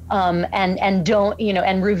 And don't,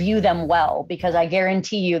 and review them well, because I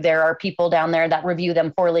guarantee you there are people down there that review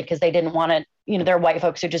them poorly because they didn't want to, they're white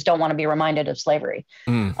folks who just don't want to be reminded of slavery.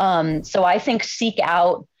 So I think seek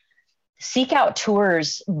out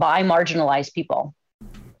tours by marginalized people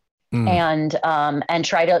and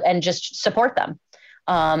try to, and just support them.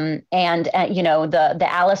 The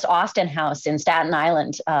Alice Austin House in Staten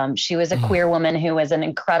Island. She was a queer woman who was an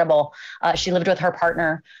incredible, she lived with her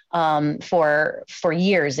partner for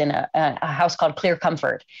years in a house called Clear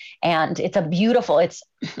Comfort. And it's it's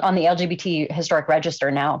on the LGBT historic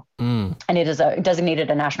register now. And it is designated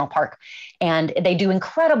a national park. And they do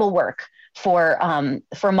incredible work for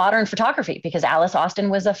modern photography, because Alice Austin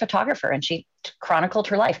was a photographer and she chronicled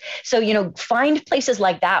her life. So, find places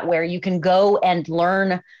like that where you can go and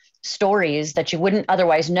learn stories that you wouldn't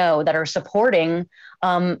otherwise know, that are supporting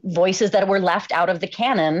voices that were left out of the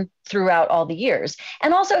canon throughout all the years.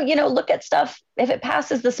 And also, look at stuff. If it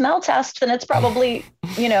passes the smell test, then it's probably,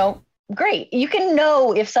 great. You can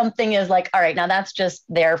know if something is like, all right, now that's just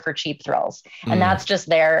there for cheap thrills, and that's just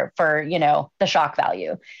there for, you know, the shock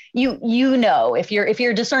value. You know, if you're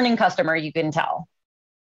a discerning customer, you can tell.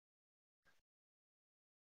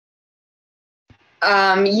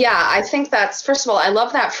 Yeah, I think that's, first of all, I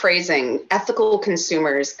love that phrasing, ethical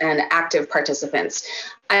consumers and active participants.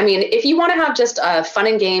 I mean, if you want to have just a fun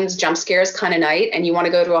and games, jump scares kind of night, and you want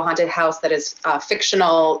to go to a haunted house that is a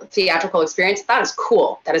fictional theatrical experience, that is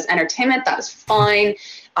cool. That is entertainment. That is fine.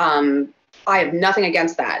 I have nothing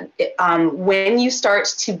against that. When you start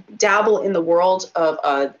to dabble in the world of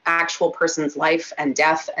an actual person's life and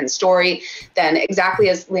death and story, then exactly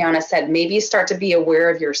as Liana said, maybe start to be aware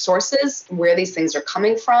of your sources, where these things are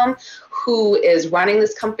coming from, who is running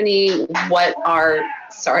this company,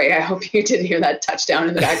 sorry, I hope you didn't hear that touchdown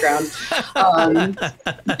in the background.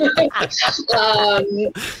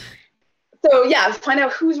 So yeah, find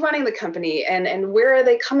out who's running the company and where are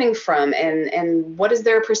they coming from and what is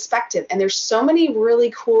their perspective. And there's so many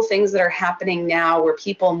really cool things that are happening now where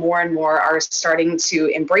people more and more are starting to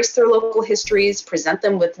embrace their local histories, present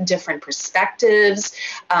them with different perspectives.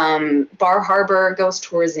 Bar Harbor Ghost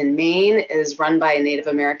Tours in Maine is run by a Native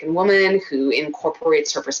American woman who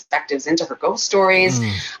incorporates her perspectives into her ghost stories.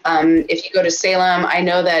 If you go to Salem, I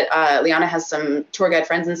know that Liana has some tour guide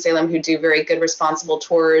friends in Salem who do very good, responsible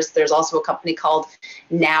tours. There's also a company called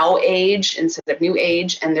Now Age instead of New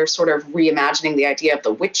Age, and they're sort of reimagining the idea of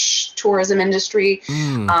the witch tourism industry.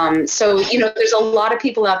 So, you know, there's a lot of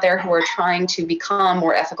people out there who are trying to become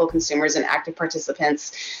more ethical consumers and active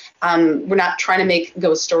participants. We're not trying to make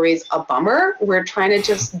ghost stories a bummer. We're trying to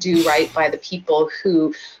just do right by the people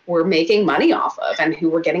who we're making money off of and who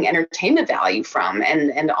we're getting entertainment value from,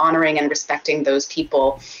 and honoring and respecting those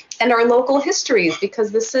people and our local histories,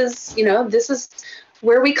 because this is, you know, this is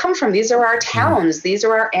where we come from. These are our towns. These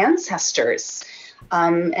are our ancestors,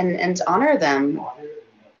 and honor them.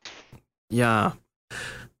 Yeah.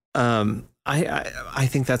 I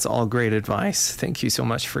think that's all great advice. Thank you so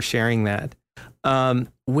much for sharing that.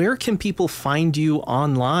 Where can people find you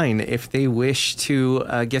online if they wish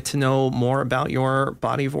to get to know more about your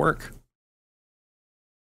body of work?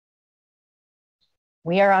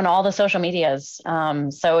 We are on all the social medias.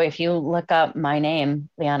 So if you look up my name,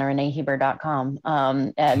 LianaReneeHeber.com,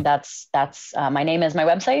 and that's my name is my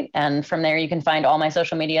website. And from there, you can find all my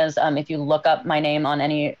social medias. If you look up my name on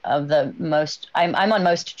any of the I'm on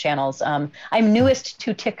most channels. I'm newest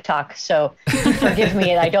to TikTok, so forgive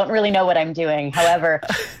me. I don't really know what I'm doing. However,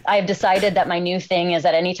 I've decided that my new thing is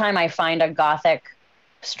that anytime I find a Gothic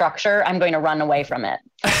structure, I'm going to run away from it.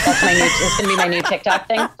 That's my new, it's going to be my new TikTok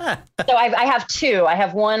thing. So I have two. I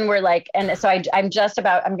have one where and so I'm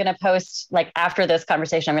going to post, like, after this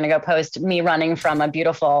conversation, I'm going to go post me running from a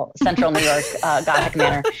beautiful central New York Gothic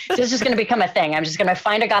manor. So it's just going to become a thing. I'm just going to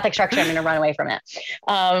find a Gothic structure. I'm going to run away from it.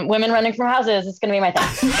 Women running from houses. It's going to be my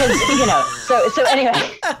thing. Because, you know, so anyway,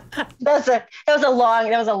 that was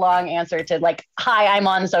a long answer to, like, hi, I'm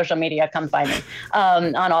on social media. Come find me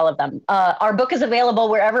on all of them. Our book is available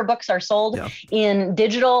wherever books are sold, in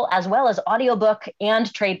digital as well as audiobook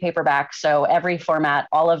and trade paperback. So every format,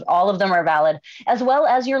 all of them are valid, as well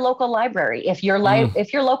as your local library. If your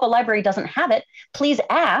local library doesn't have it, please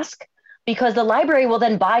ask, because the library will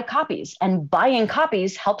then buy copies, and buying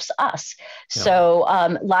copies helps us. Yeah.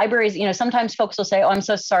 So libraries, you know, sometimes folks will say, oh, I'm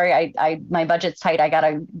so sorry, my budget's tight, I got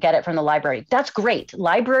to get it from the library. That's great.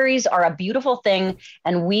 Libraries are a beautiful thing,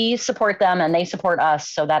 and we support them and they support us.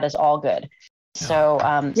 So that is all good. So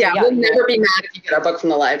we'll never be mad if you get our book from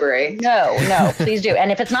the library. No, please do. And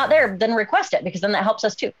if it's not there, then request it, because then that helps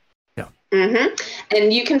us too. Yeah.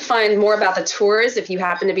 And you can find more about the tours if you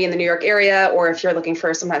happen to be in the New York area, or if you're looking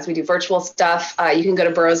for, sometimes we do virtual stuff. You can go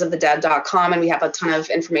to burrowsofthedead.com, and we have a ton of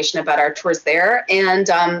information about our tours there. And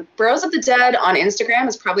Burrows of the Dead on Instagram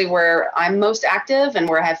is probably where I'm most active and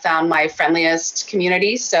where I have found my friendliest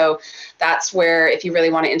community. So that's where, if you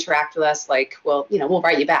really want to interact with us, like, we'll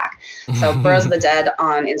write you back. So Burrows of the Dead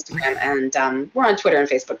on Instagram, and we're on Twitter and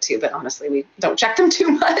Facebook too, but honestly, we don't check them too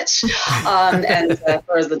much. And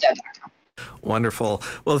burrowsofthedead.com. Wonderful.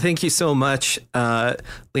 Well, thank you so much,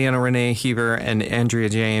 Liana Renee Heber and Andrea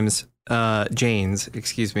Janes. Their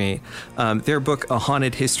book, A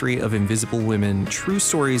Haunted History of Invisible Women, True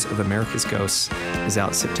Stories of America's Ghosts, is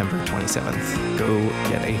out September 27th. Go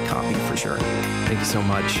get a copy for sure. Thank you so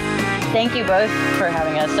much. Thank you both for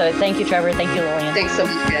having us. So thank you, Trevor. Thank you, Lillian. Thanks so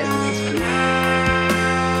much, guys.